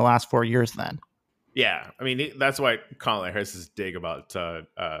do it in the last 4 years then? Yeah, I mean, that's why Kamala Harris is dig about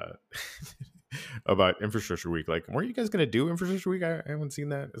about Infrastructure Week. Like, weren't you guys going to do Infrastructure Week? I haven't seen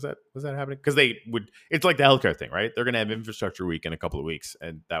that. Was that happening? Because they would. It's like the healthcare thing, right? They're going to have Infrastructure Week in a couple of weeks,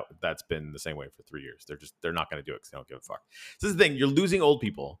 and that's been the same way for 3 years. They're not going to do it because they don't give a fuck. So this is the thing: you're losing old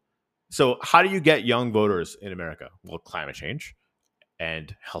people. So how do you get young voters in America? Well, climate change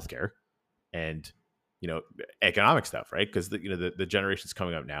and healthcare and economic stuff, right? Because the generations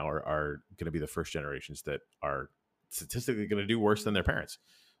coming up now are going to be the first generations that are statistically going to do worse than their parents.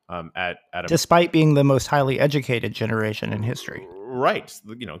 Despite being the most highly educated generation in history, right?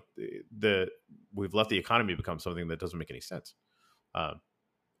 We've let the economy become something that doesn't make any sense,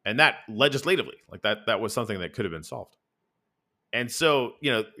 and that legislatively, like that was something that could have been solved. And so,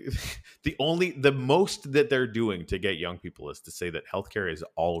 the most that they're doing to get young people is to say that healthcare is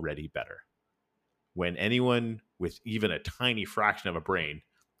already better, when anyone with even a tiny fraction of a brain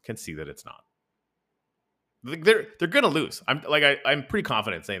can see that it's not. They're going to lose. I'm pretty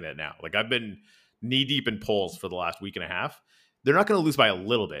confident saying that now. Like, I've been knee deep in polls for the last week and a half. They're not going to lose by a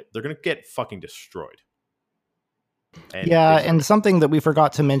little bit. They're going to get fucking destroyed. And something that we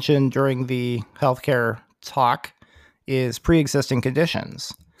forgot to mention during the healthcare talk is pre-existing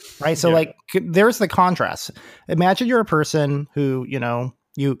conditions, right? So there's the contrast. Imagine you're a person who,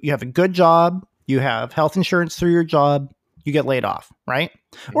 you have a good job, you have health insurance through your job, you get laid off, right?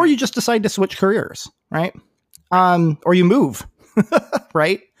 Mm-hmm. Or you just decide to switch careers, right? Or you move,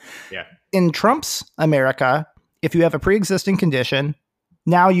 right? Yeah. In Trump's America, if you have a pre-existing condition,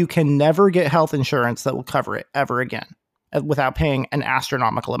 now you can never get health insurance that will cover it ever again without paying an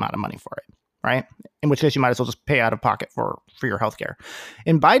astronomical amount of money for it, right? In which case you might as well just pay out of pocket for your healthcare.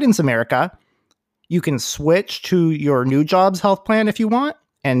 In Biden's America, you can switch to your new job's health plan if you want,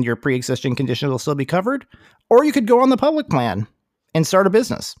 and your pre-existing condition will still be covered. Or you could go on the public plan and start a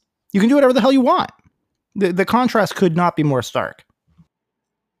business. You can do whatever the hell you want. The contrast could not be more stark.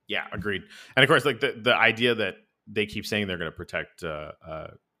 Yeah, agreed. And of course, like the idea that they keep saying they're going to protect the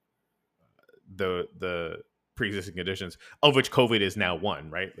pre-existing conditions, of which COVID is now one,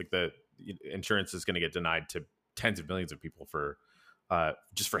 right? Like, the insurance is going to get denied to tens of millions of people for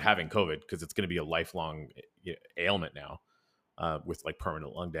just for having COVID, because it's going to be a lifelong ailment now. with like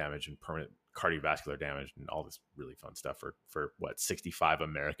permanent lung damage and permanent cardiovascular damage and all this really fun stuff for what 65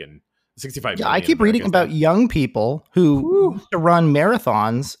 Yeah, I million keep reading Americans now. about young people who used to run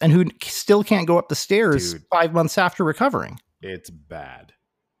marathons and who still can't go up the stairs Dude. 5 months after recovering. It's bad.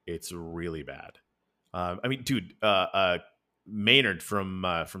 It's really bad. I mean, dude, Maynard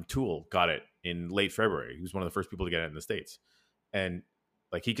from Tool got it in late February. He was one of the first people to get it in the States, and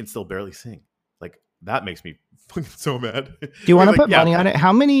like he can still barely sing. Like that makes me fucking so mad. Do you want to put money on it?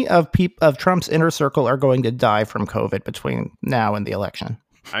 How many of Trump's inner circle are going to die from COVID between now and the election?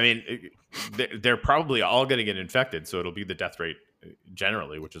 I mean, they're probably all going to get infected, so it'll be the death rate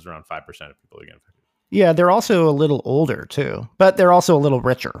generally, which is around 5% of people who get infected. Yeah, they're also a little older too, but they're also a little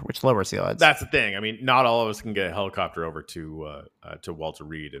richer, which lowers the odds. That's the thing. I mean, not all of us can get a helicopter over to Walter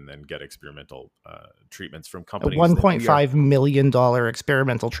Reed and then get experimental treatments from companies. A $1.5 million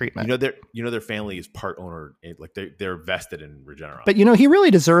experimental treatment. Their family is part owner, like they're vested in Regeneron. But he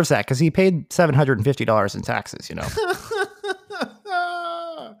really deserves that because he paid $750 in taxes.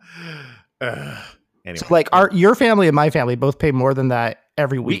 Anyway, so like your family and my family both pay more than that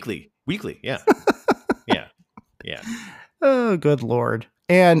every week. Weekly, yeah. Yeah. Oh, good Lord.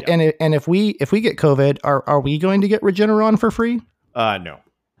 And if we get COVID, are we going to get Regeneron for free? No.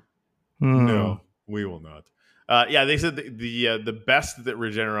 No, we will not. Yeah, they said the best that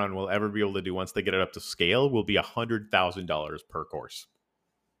Regeneron will ever be able to do once they get it up to scale will be $100,000 per course.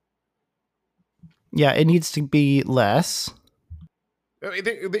 Yeah, it needs to be less.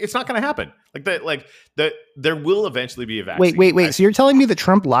 It's not going to happen. There will eventually be a vaccine. Wait. So you're telling me that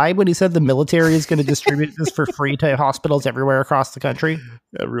Trump lied when he said the military is going to distribute this for free to hospitals everywhere across the country?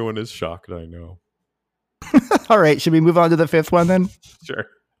 Everyone is shocked, I know. All right. Should we move on to the fifth one then? Sure.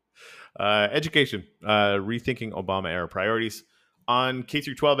 Education. Rethinking Obama-era priorities. On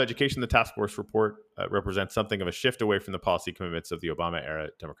K-12 education, the task force report represents something of a shift away from the policy commitments of the Obama-era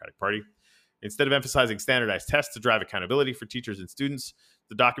Democratic Party. Instead of emphasizing standardized tests to drive accountability for teachers and students,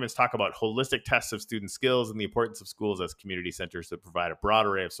 the documents talk about holistic tests of student skills and the importance of schools as community centers that provide a broad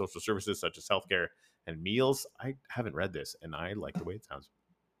array of social services such as healthcare and meals. I haven't read this, and I like the way it sounds.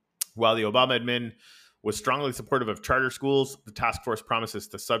 While the Obama admin was strongly supportive of charter schools, the task force promises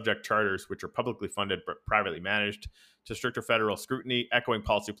to subject charters, which are publicly funded but privately managed, to stricter federal scrutiny, echoing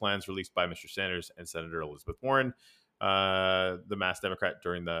policy plans released by Mr. Sanders and Senator Elizabeth Warren, the Mass Democrat,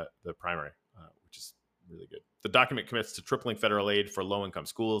 during the primary. Which is really good. The document commits to tripling federal aid for low-income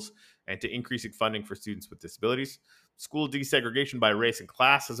schools and to increasing funding for students with disabilities. School desegregation by race and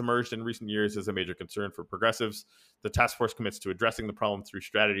class has emerged in recent years as a major concern for progressives. The task force commits to addressing the problem through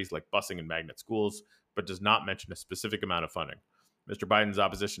strategies like busing and magnet schools, but does not mention a specific amount of funding. Mr. Biden's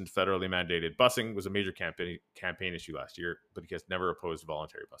opposition to federally mandated busing was a major campaign issue last year, but he has never opposed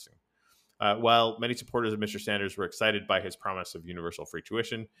voluntary busing. While many supporters of Mr. Sanders were excited by his promise of universal free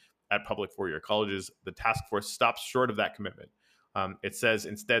tuition at public four-year colleges, the task force stops short of that commitment. It says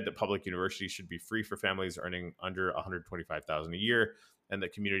instead that public universities should be free for families earning under $125,000 a year, and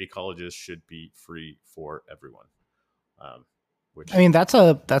that community colleges should be free for everyone. I mean, that's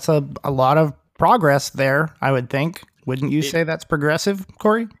a lot of progress there, I would think. Wouldn't you say that's progressive,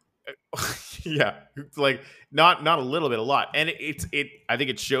 Corey? Yeah, like not a little bit, a lot. And I think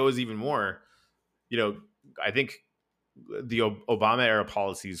it shows even more, I think the Obama era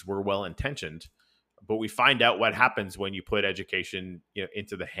policies were well intentioned, but we find out what happens when you put education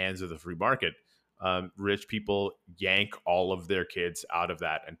into the hands of the free market. Rich people yank all of their kids out of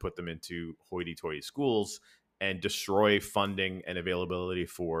that and put them into hoity-toity schools and destroy funding and availability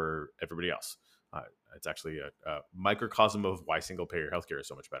for everybody else. It's actually a microcosm of why single-payer healthcare is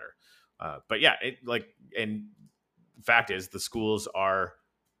so much better. But yeah, and fact is, the schools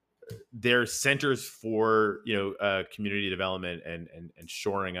they're centers for community development and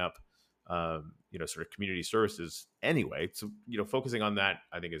shoring up sort of community services anyway. So focusing on that,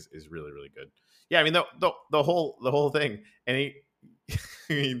 I think is really, really good. Yeah, I mean the whole thing, and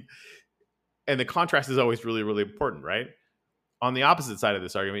and the contrast is always really, really important, right? On the opposite side of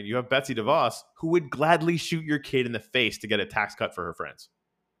this argument, you have Betsy DeVos, who would gladly shoot your kid in the face to get a tax cut for her friends.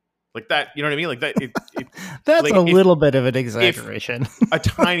 Like that, you know what I mean? Like that. That's like, a little bit of an exaggeration. A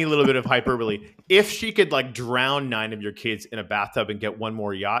tiny little bit of hyperbole. If she could drown 9 of your kids in a bathtub and get one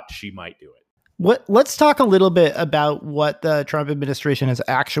more yacht, she might do it. Let's talk a little bit about what the Trump administration has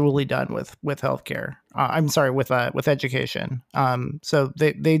actually done with healthcare. With education. So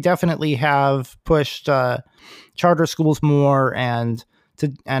they definitely have pushed charter schools more and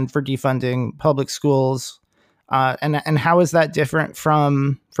for defunding public schools. And how is that different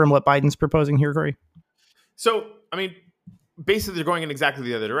from what Biden's proposing here, Corey? So, I mean, basically they're going in exactly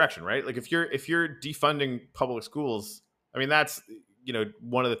the other direction, right? Like if you're defunding public schools, I mean, that's,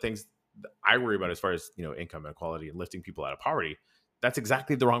 one of the things that I worry about as far as, income inequality and lifting people out of poverty. That's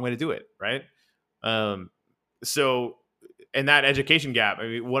exactly the wrong way to do it, right? So, and that education gap, I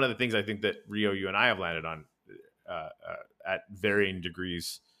mean, one of the things I think that Rio, you and I have landed on at varying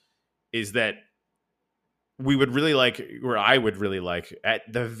degrees is that we would really like, or I would really like, at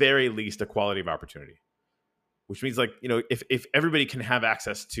the very least, equality of opportunity, which means, like, if everybody can have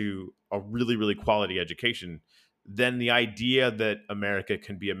access to a really, really quality education, then the idea that America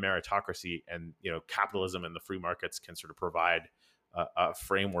can be a meritocracy and, capitalism and the free markets can sort of provide a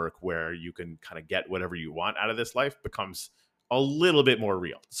framework where you can kind of get whatever you want out of this life becomes a little bit more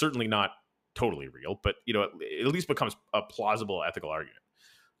real. Certainly not totally real, but, it at least becomes a plausible ethical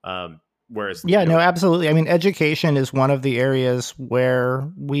argument. Whereas, Yeah, no, absolutely. I mean, education is one of the areas where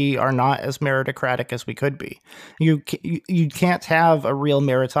we are not as meritocratic as we could be. You can't have a real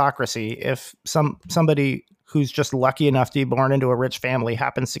meritocracy if somebody who's just lucky enough to be born into a rich family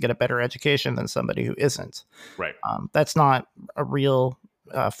happens to get a better education than somebody who isn't. Right. That's not a real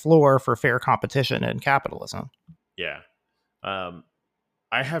floor for fair competition in capitalism. Yeah. I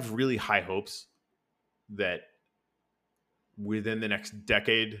have really high hopes that within the next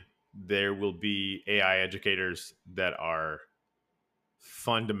decade, there will be AI educators that are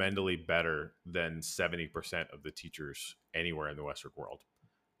fundamentally better than 70% of the teachers anywhere in the Western world.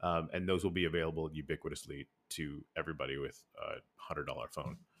 And those will be available ubiquitously to everybody with a $100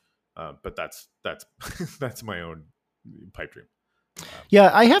 phone. But that's that's my own pipe dream. Yeah,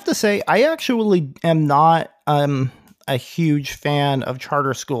 I have to say, I actually am not a huge fan of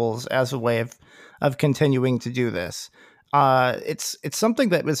charter schools as a way of continuing to do this. It's something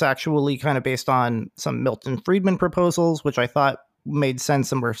that was actually kind of based on some Milton Friedman proposals, which I thought made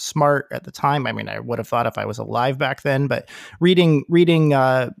sense and were smart at the time. I mean, I would have thought if I was alive back then, but reading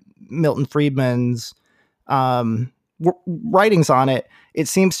Milton Friedman's writings on it, it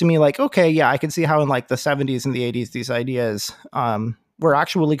seems to me like, okay, yeah, I can see how in like the 70s and the 80s, these ideas were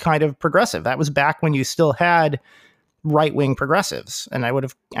actually kind of progressive. That was back when you still had right-wing progressives, and I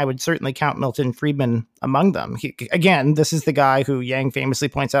would certainly count Milton Friedman among them. Again, this is the guy who Yang famously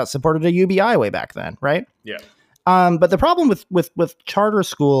points out supported a UBI way back then, right? Yeah. But the problem with charter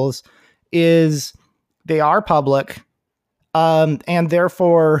schools is they are public, and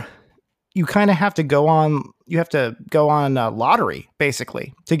therefore you kind of have to go on. You have to go on a lottery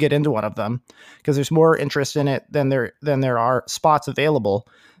basically to get into one of them because there's more interest in it than there are spots available.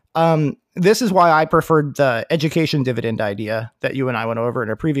 This is why I preferred the education dividend idea that you and I went over in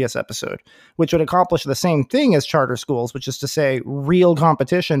a previous episode, which would accomplish the same thing as charter schools, which is to say real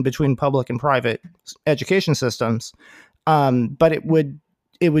competition between public and private education systems. But it would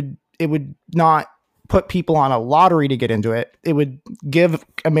not put people on a lottery to get into it. It would give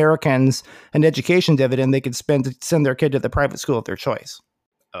Americans an education dividend they could spend to send their kid to the private school of their choice.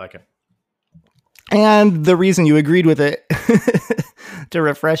 I like it. And the reason you agreed with it, to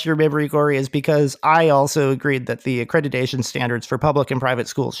refresh your memory, Corey, is because I also agreed that the accreditation standards for public and private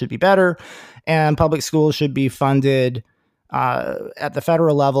schools should be better, and public schools should be funded at the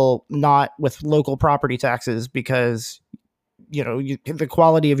federal level, not with local property taxes, because the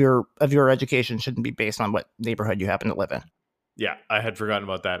quality of your education shouldn't be based on what neighborhood you happen to live in. Yeah, I had forgotten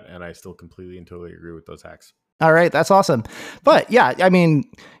about that, and I still completely and totally agree with those hacks. All right, that's awesome. But yeah, I mean,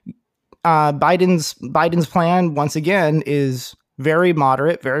 Biden's plan once again is very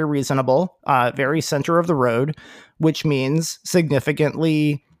moderate, very reasonable, very center of the road, which means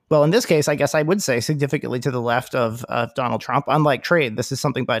significantly. Well, in this case, I guess I would say significantly to the left of Donald Trump. Unlike trade, this is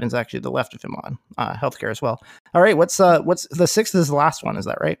something Biden's actually to the left of him on healthcare as well. All right, what's the sixth is the last one? Is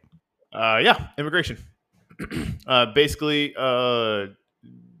that right? Yeah, immigration. Basically,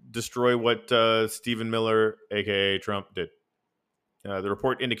 destroy what Stephen Miller, aka Trump, did. The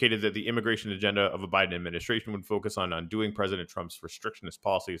report indicated that the immigration agenda of a Biden administration would focus on undoing President Trump's restrictionist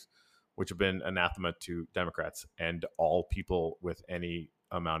policies, which have been anathema to Democrats and all people with any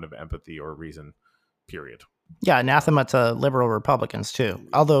amount of empathy or reason, period. Yeah, anathema to liberal Republicans too.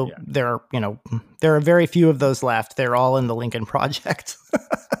 Although there are very few of those left. They're all in the Lincoln Project.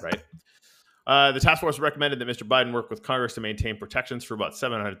 Right. The task force recommended that Mr. Biden work with Congress to maintain protections for about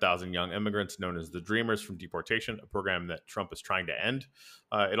 700,000 young immigrants known as the Dreamers from deportation, a program that Trump is trying to end.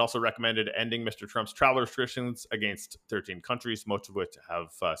 It also recommended ending Mr. Trump's travel restrictions against 13 countries, most of which have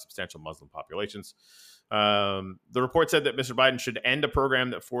substantial Muslim populations. The report said that Mr. Biden should end a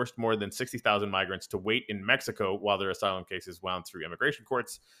program that forced more than 60,000 migrants to wait in Mexico while their asylum cases wound through immigration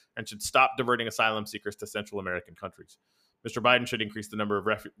courts, and should stop diverting asylum seekers to Central American countries. Mr. Biden should increase the number of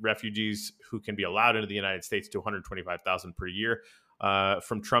refugees who can be allowed into the United States to 125,000 per year,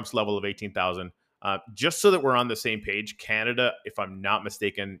 from Trump's level of 18,000, Just so that we're on the same page, Canada, if I'm not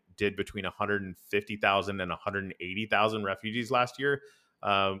mistaken, did between 150,000 and 180,000 refugees last year,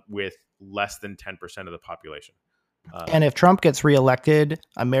 with less than 10% of the population. And if Trump gets reelected,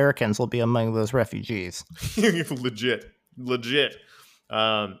 Americans will be among those refugees. legit.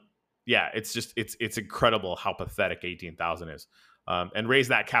 Yeah, it's incredible how pathetic 18,000 is, and raise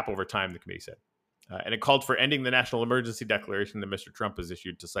that cap over time, the committee said. And it called for ending the national emergency declaration that Mr. Trump has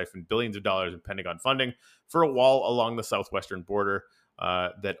issued to siphon billions of dollars in Pentagon funding for a wall along the southwestern border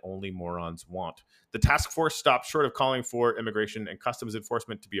that only morons want. The task force stopped short of calling for immigration and customs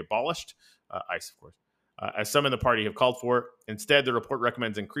enforcement to be abolished, ICE, of course, as some in the party have called for. Instead, the report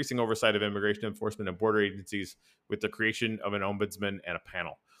recommends increasing oversight of immigration enforcement and border agencies with the creation of an ombudsman and a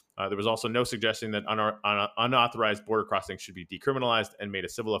panel. There was also no suggestion that unauthorized border crossings should be decriminalized and made a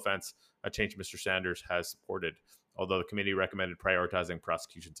civil offense, a change Mr. Sanders has supported, although the committee recommended prioritizing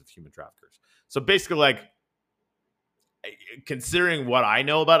prosecutions of human traffickers. So basically, like, considering what I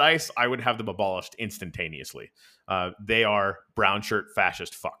know about ICE, I would have them abolished instantaneously. They are brown shirt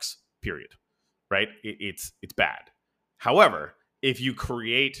fascist fucks, period. Right? It's bad. However, if you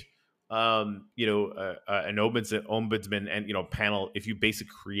create an ombudsman and panel, if you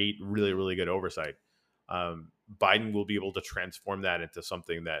basically create really, really good oversight, Biden will be able to transform that into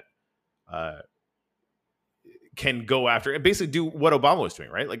something that can go after and basically do what Obama was doing,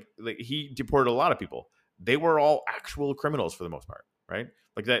 right? Like he deported a lot of people. They were all actual criminals for the most part, right?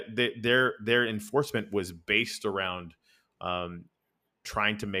 Like that their enforcement was based around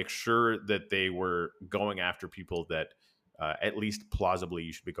trying to make sure that they were going after people that at least plausibly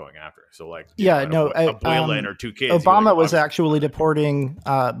you should be going after. So like, a boyland or two kids. Obama was actually deporting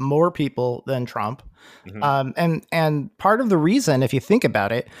more people than Trump. Mm-hmm. And part of the reason, if you think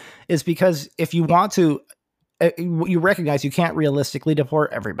about it, is because if you want to, you recognize you can't realistically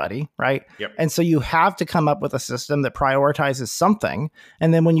deport everybody, right? Yep. And so you have to come up with a system that prioritizes something.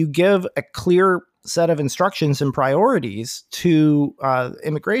 And then when you give a clear set of instructions and priorities to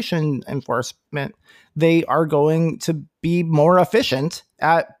immigration enforcement, they are going to be more efficient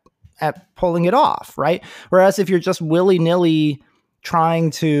at pulling it off, right? Whereas if you're just willy-nilly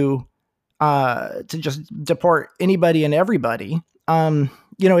trying to just deport anybody and everybody,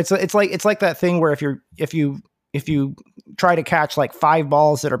 it's like that thing where if you try to catch like 5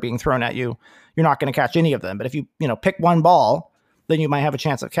 balls that are being thrown at you, you're not going to catch any of them. But if you pick one ball, then you might have a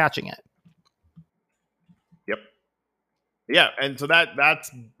chance of catching it. Yep. Yeah, and so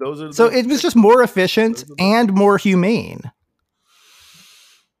it was just more efficient and more humane.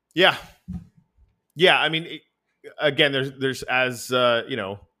 Yeah. I mean, again, there's as a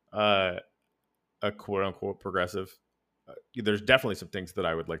quote unquote progressive. There's definitely some things that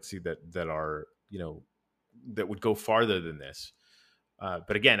I would like to see that are that would go farther than this.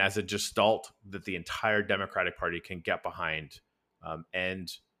 But again, as a gestalt that the entire Democratic Party can get behind, and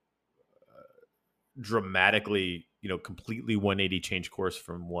dramatically, completely 180 change course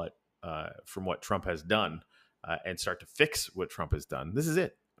from what Trump has done, and start to fix what Trump has done. This is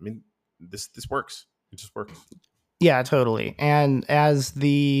it. I mean, this works. It just works. Yeah, totally. And as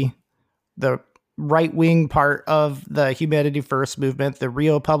the right-wing part of the Humanity First movement, the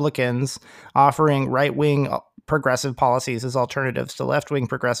Republicans offering right-wing progressive policies as alternatives to left-wing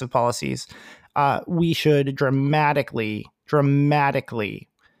progressive policies, we should dramatically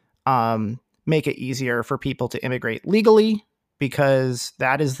make it easier for people to immigrate legally, because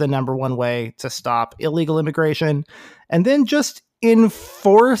that is the number one way to stop illegal immigration. And then just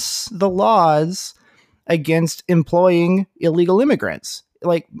enforce the laws against employing illegal immigrants.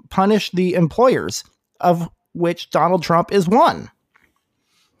 Like, punish the employers, of which Donald Trump is one.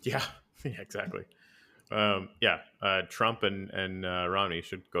 Yeah, exactly. Trump and Romney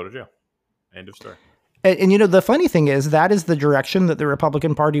should go to jail. End of story. And the funny thing is that is the direction that the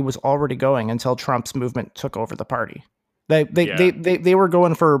Republican Party was already going until Trump's movement took over the party. They were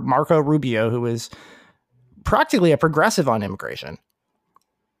going for Marco Rubio, who is practically a progressive on immigration.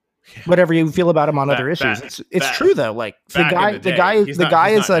 Yeah. Whatever you feel about him on other issues, it's true though. Like the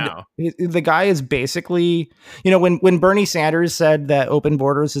guy is basically, when Bernie Sanders said that open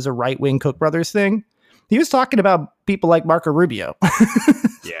borders is a right wing Koch brothers thing, he was talking about people like Marco Rubio.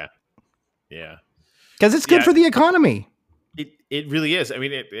 Yeah. Because it's good for the economy. It really is. I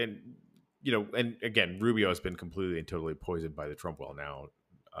mean, and again, Rubio has been completely and totally poisoned by the Trump well now.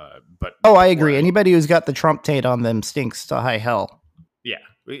 But I agree. Anybody who's got the Trump taint on them stinks to high hell. Yeah.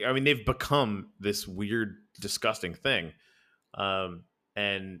 I mean, they've become this weird, disgusting thing.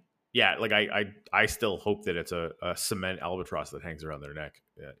 And yeah, like I still hope that it's a cement albatross that hangs around their neck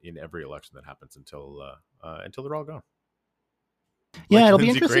in every election that happens until they're all gone. Yeah, Like it'll be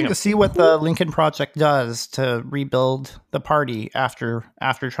Lindsey interesting Graham. to see what the Lincoln Project does to rebuild the party after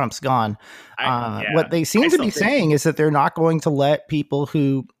Trump's gone. What they I seem to still be think, saying is that they're not going to let people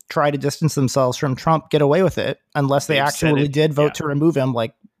who try to distance themselves from Trump get away with it unless they they've said actually it. did vote to remove him,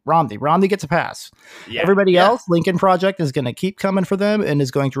 like Romney. Romney gets a pass. Yeah. Everybody Yeah. else, Lincoln Project is going to keep coming for them and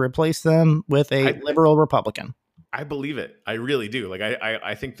is going to replace them with a liberal Republican. I believe it. I really do. Like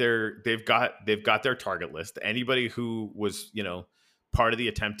I think they've got their target list. Anybody who was, you know, part of the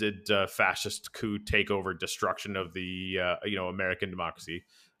attempted fascist coup takeover destruction of the you know, American democracy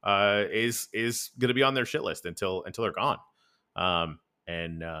is going to be on their shit list until they're gone.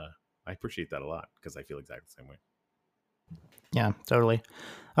 And I appreciate that a lot because I feel exactly the same way. Yeah, totally.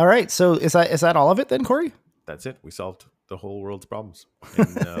 All right. So is that all of it then, Corey? That's it. We solved the whole world's problems in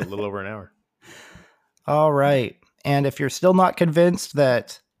a little over an hour. All right. And if you're still not convinced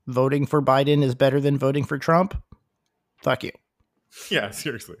that voting for Biden is better than voting for Trump, fuck you. Yeah,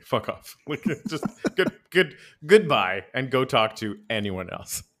 seriously, fuck off. Like, just goodbye, and go talk to anyone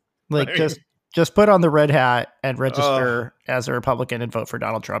else. Like, I mean, just put on the red hat and register as a Republican and vote for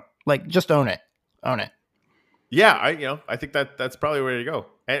Donald Trump. Like, just own it. Own it. Yeah, I think that's probably the way to go.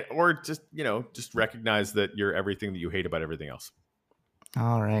 Or just, you know, just recognize that you're everything that you hate about everything else.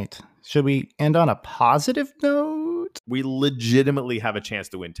 All right. Should we end on a positive note? We legitimately have a chance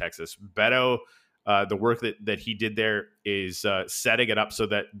to win Texas. Beto, the work that he did there is setting it up so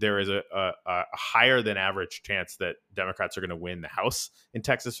that there is a higher than average chance that Democrats are going to win the House in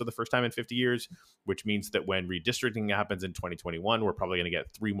Texas for the first time in 50 years, which means that when redistricting happens in 2021, we're probably going to get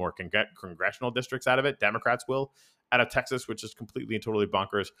 3 more congressional districts out of it. Democrats will, out of Texas, which is completely and totally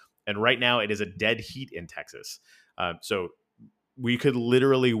bonkers. And right now it is a dead heat in Texas. So we could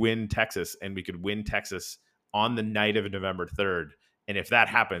literally win Texas, and we could win Texas on the night of November 3rd. And if that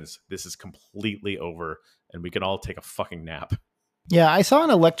happens, this is completely over, and we can all take a fucking nap. Yeah, I saw an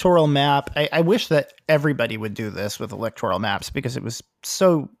electoral map. I wish that everybody would do this with electoral maps because it was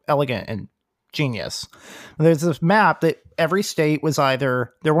so elegant and genius. There's this map that every state was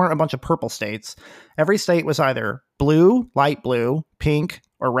either, there weren't a bunch of purple states. Every state was either blue, light blue, pink,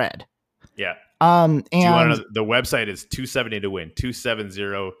 or red. Yeah. And do you want to know, the website is 270 to win,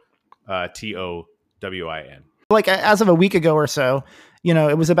 270 TOWIN. Like as of a week ago or so, you know,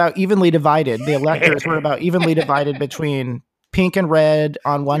 it was about evenly divided. The electors were about evenly divided between pink and red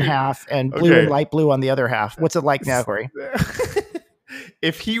on one half and blue and light blue on the other half. What's it like now, Corey?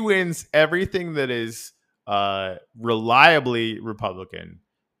 If he wins everything that is reliably Republican,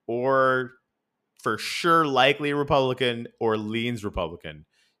 or for sure likely Republican, or leans Republican,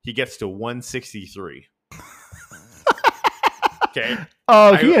 he gets to 163. Okay.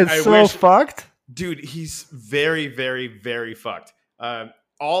 Oh, he is so fucked. Dude, he's very, very, very fucked. I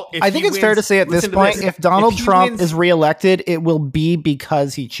think it's fair to say at this point, if Donald Trump is reelected, it will be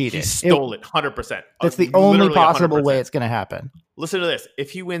because he cheated. He stole it 100%. That's the only possible way it's going to happen. Listen to this.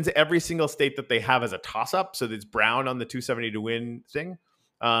 If he wins every single state that they have as a toss-up, so that's Brown on the 270 to win thing,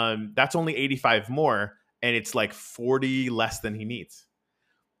 that's only 85 more, and it's like 40 less than he needs,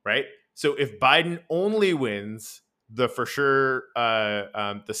 right? So if Biden only wins the for sure,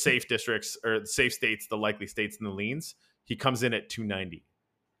 the safe districts or the safe states, the likely states and the leans, he comes in at 290.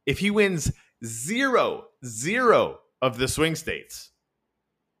 If he wins zero of the swing states,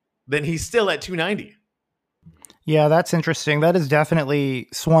 then he's still at 290. Yeah, that's interesting. That has definitely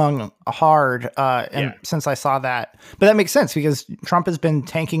swung hard since I saw that. But that makes sense because Trump has been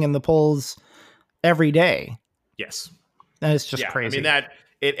tanking in the polls every day. Yes. And it's just crazy. I mean,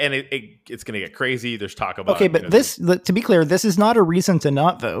 it's going to get crazy. There's talk about... Okay, but to be clear, this is not a reason to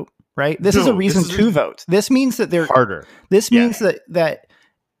not vote, right? This is a reason to vote. This means that they're... Harder. This means that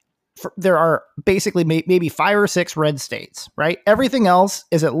there are basically maybe 5 or 6 red states, right? Everything else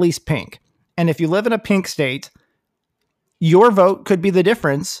is at least pink. And if you live in a pink state, your vote could be the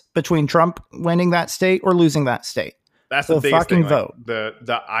difference between Trump winning that state or losing that state. That's the biggest thing. Vote.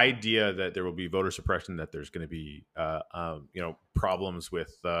 The idea that there will be voter suppression, that there's going to be problems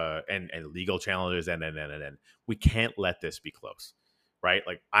with and legal challenges, and we can't let this be close, right?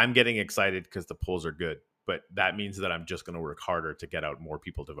 Like, I'm getting excited because the polls are good, but that means that I'm just going to work harder to get out more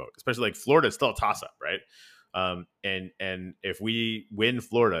people to vote. Especially like Florida is still a toss up, right? And if we win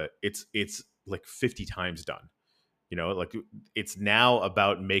Florida, it's like 50 times done. You know, like, it's now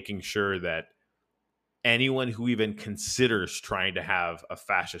about making sure that anyone who even considers trying to have a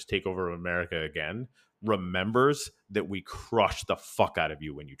fascist takeover of America again remembers that we crush the fuck out of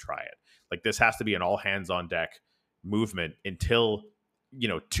you when you try it. Like, this has to be an all hands on deck movement until,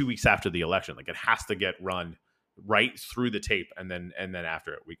 2 weeks after the election. Like, it has to get run right through the tape, and then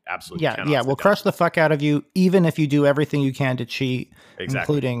after it, we absolutely cannot we'll sit crush down. the fuck out of you, even if you do everything you can to cheat, Exactly.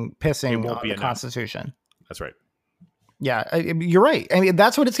 including pissing won't on be the enough. Constitution. That's right. Yeah, you're right. I mean,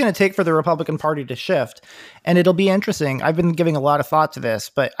 that's what it's going to take for the Republican Party to shift, and it'll be interesting. I've been giving a lot of thought to this,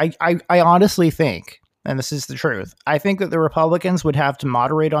 but I honestly think, and this is the truth, I think that the Republicans would have to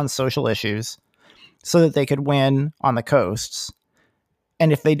moderate on social issues so that they could win on the coasts.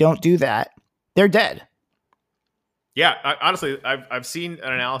 And if they don't do that, they're dead. Yeah, honestly, I've seen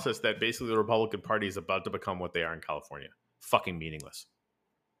an analysis that basically the Republican Party is about to become what they are in California. Fucking meaningless.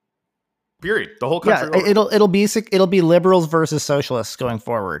 Period. The whole country. Yeah, it'll be liberals versus socialists going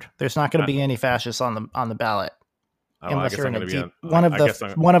forward. There's not going to be any fascists on the ballot. Unless you're in one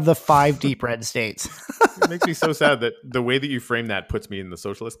of the 5 deep red states. It makes me so sad that the way that you frame that puts me in the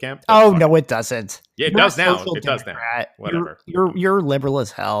socialist camp. Oh, no, it doesn't. Yeah, it does now. It does now. Whatever. You're liberal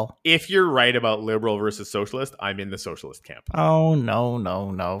as hell. If you're right about liberal versus socialist, I'm in the socialist camp. Oh,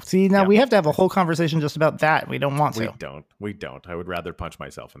 no. See, now we have to have a whole conversation just about that. We don't want to. We don't. I would rather punch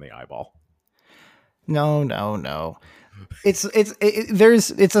myself in the eyeball. No. It's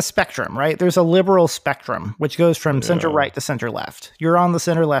a spectrum, right? There's a liberal spectrum, which goes from center right to center left. You're on the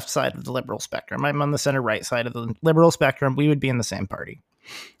center left side of the liberal spectrum. I'm on the center right side of the liberal spectrum. We would be in the same party.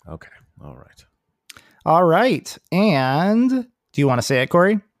 Okay. All right. And do you want to say it,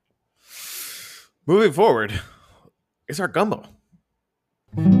 Corey? Moving forward is our gumbo.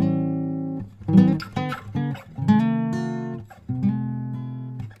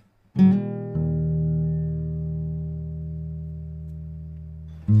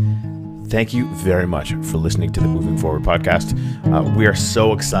 Thank you very much for listening to the Moving Forward podcast. We are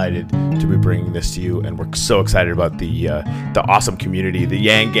so excited to be bringing this to you, and we're so excited about the awesome community, the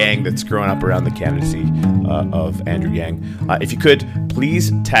Yang Gang that's growing up around the candidacy of Andrew Yang. If you could,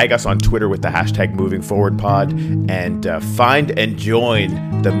 please tag us on Twitter with the hashtag Moving Forward Pod, and find and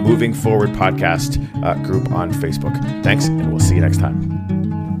join the Moving Forward podcast group on Facebook. Thanks, and we'll see you next time.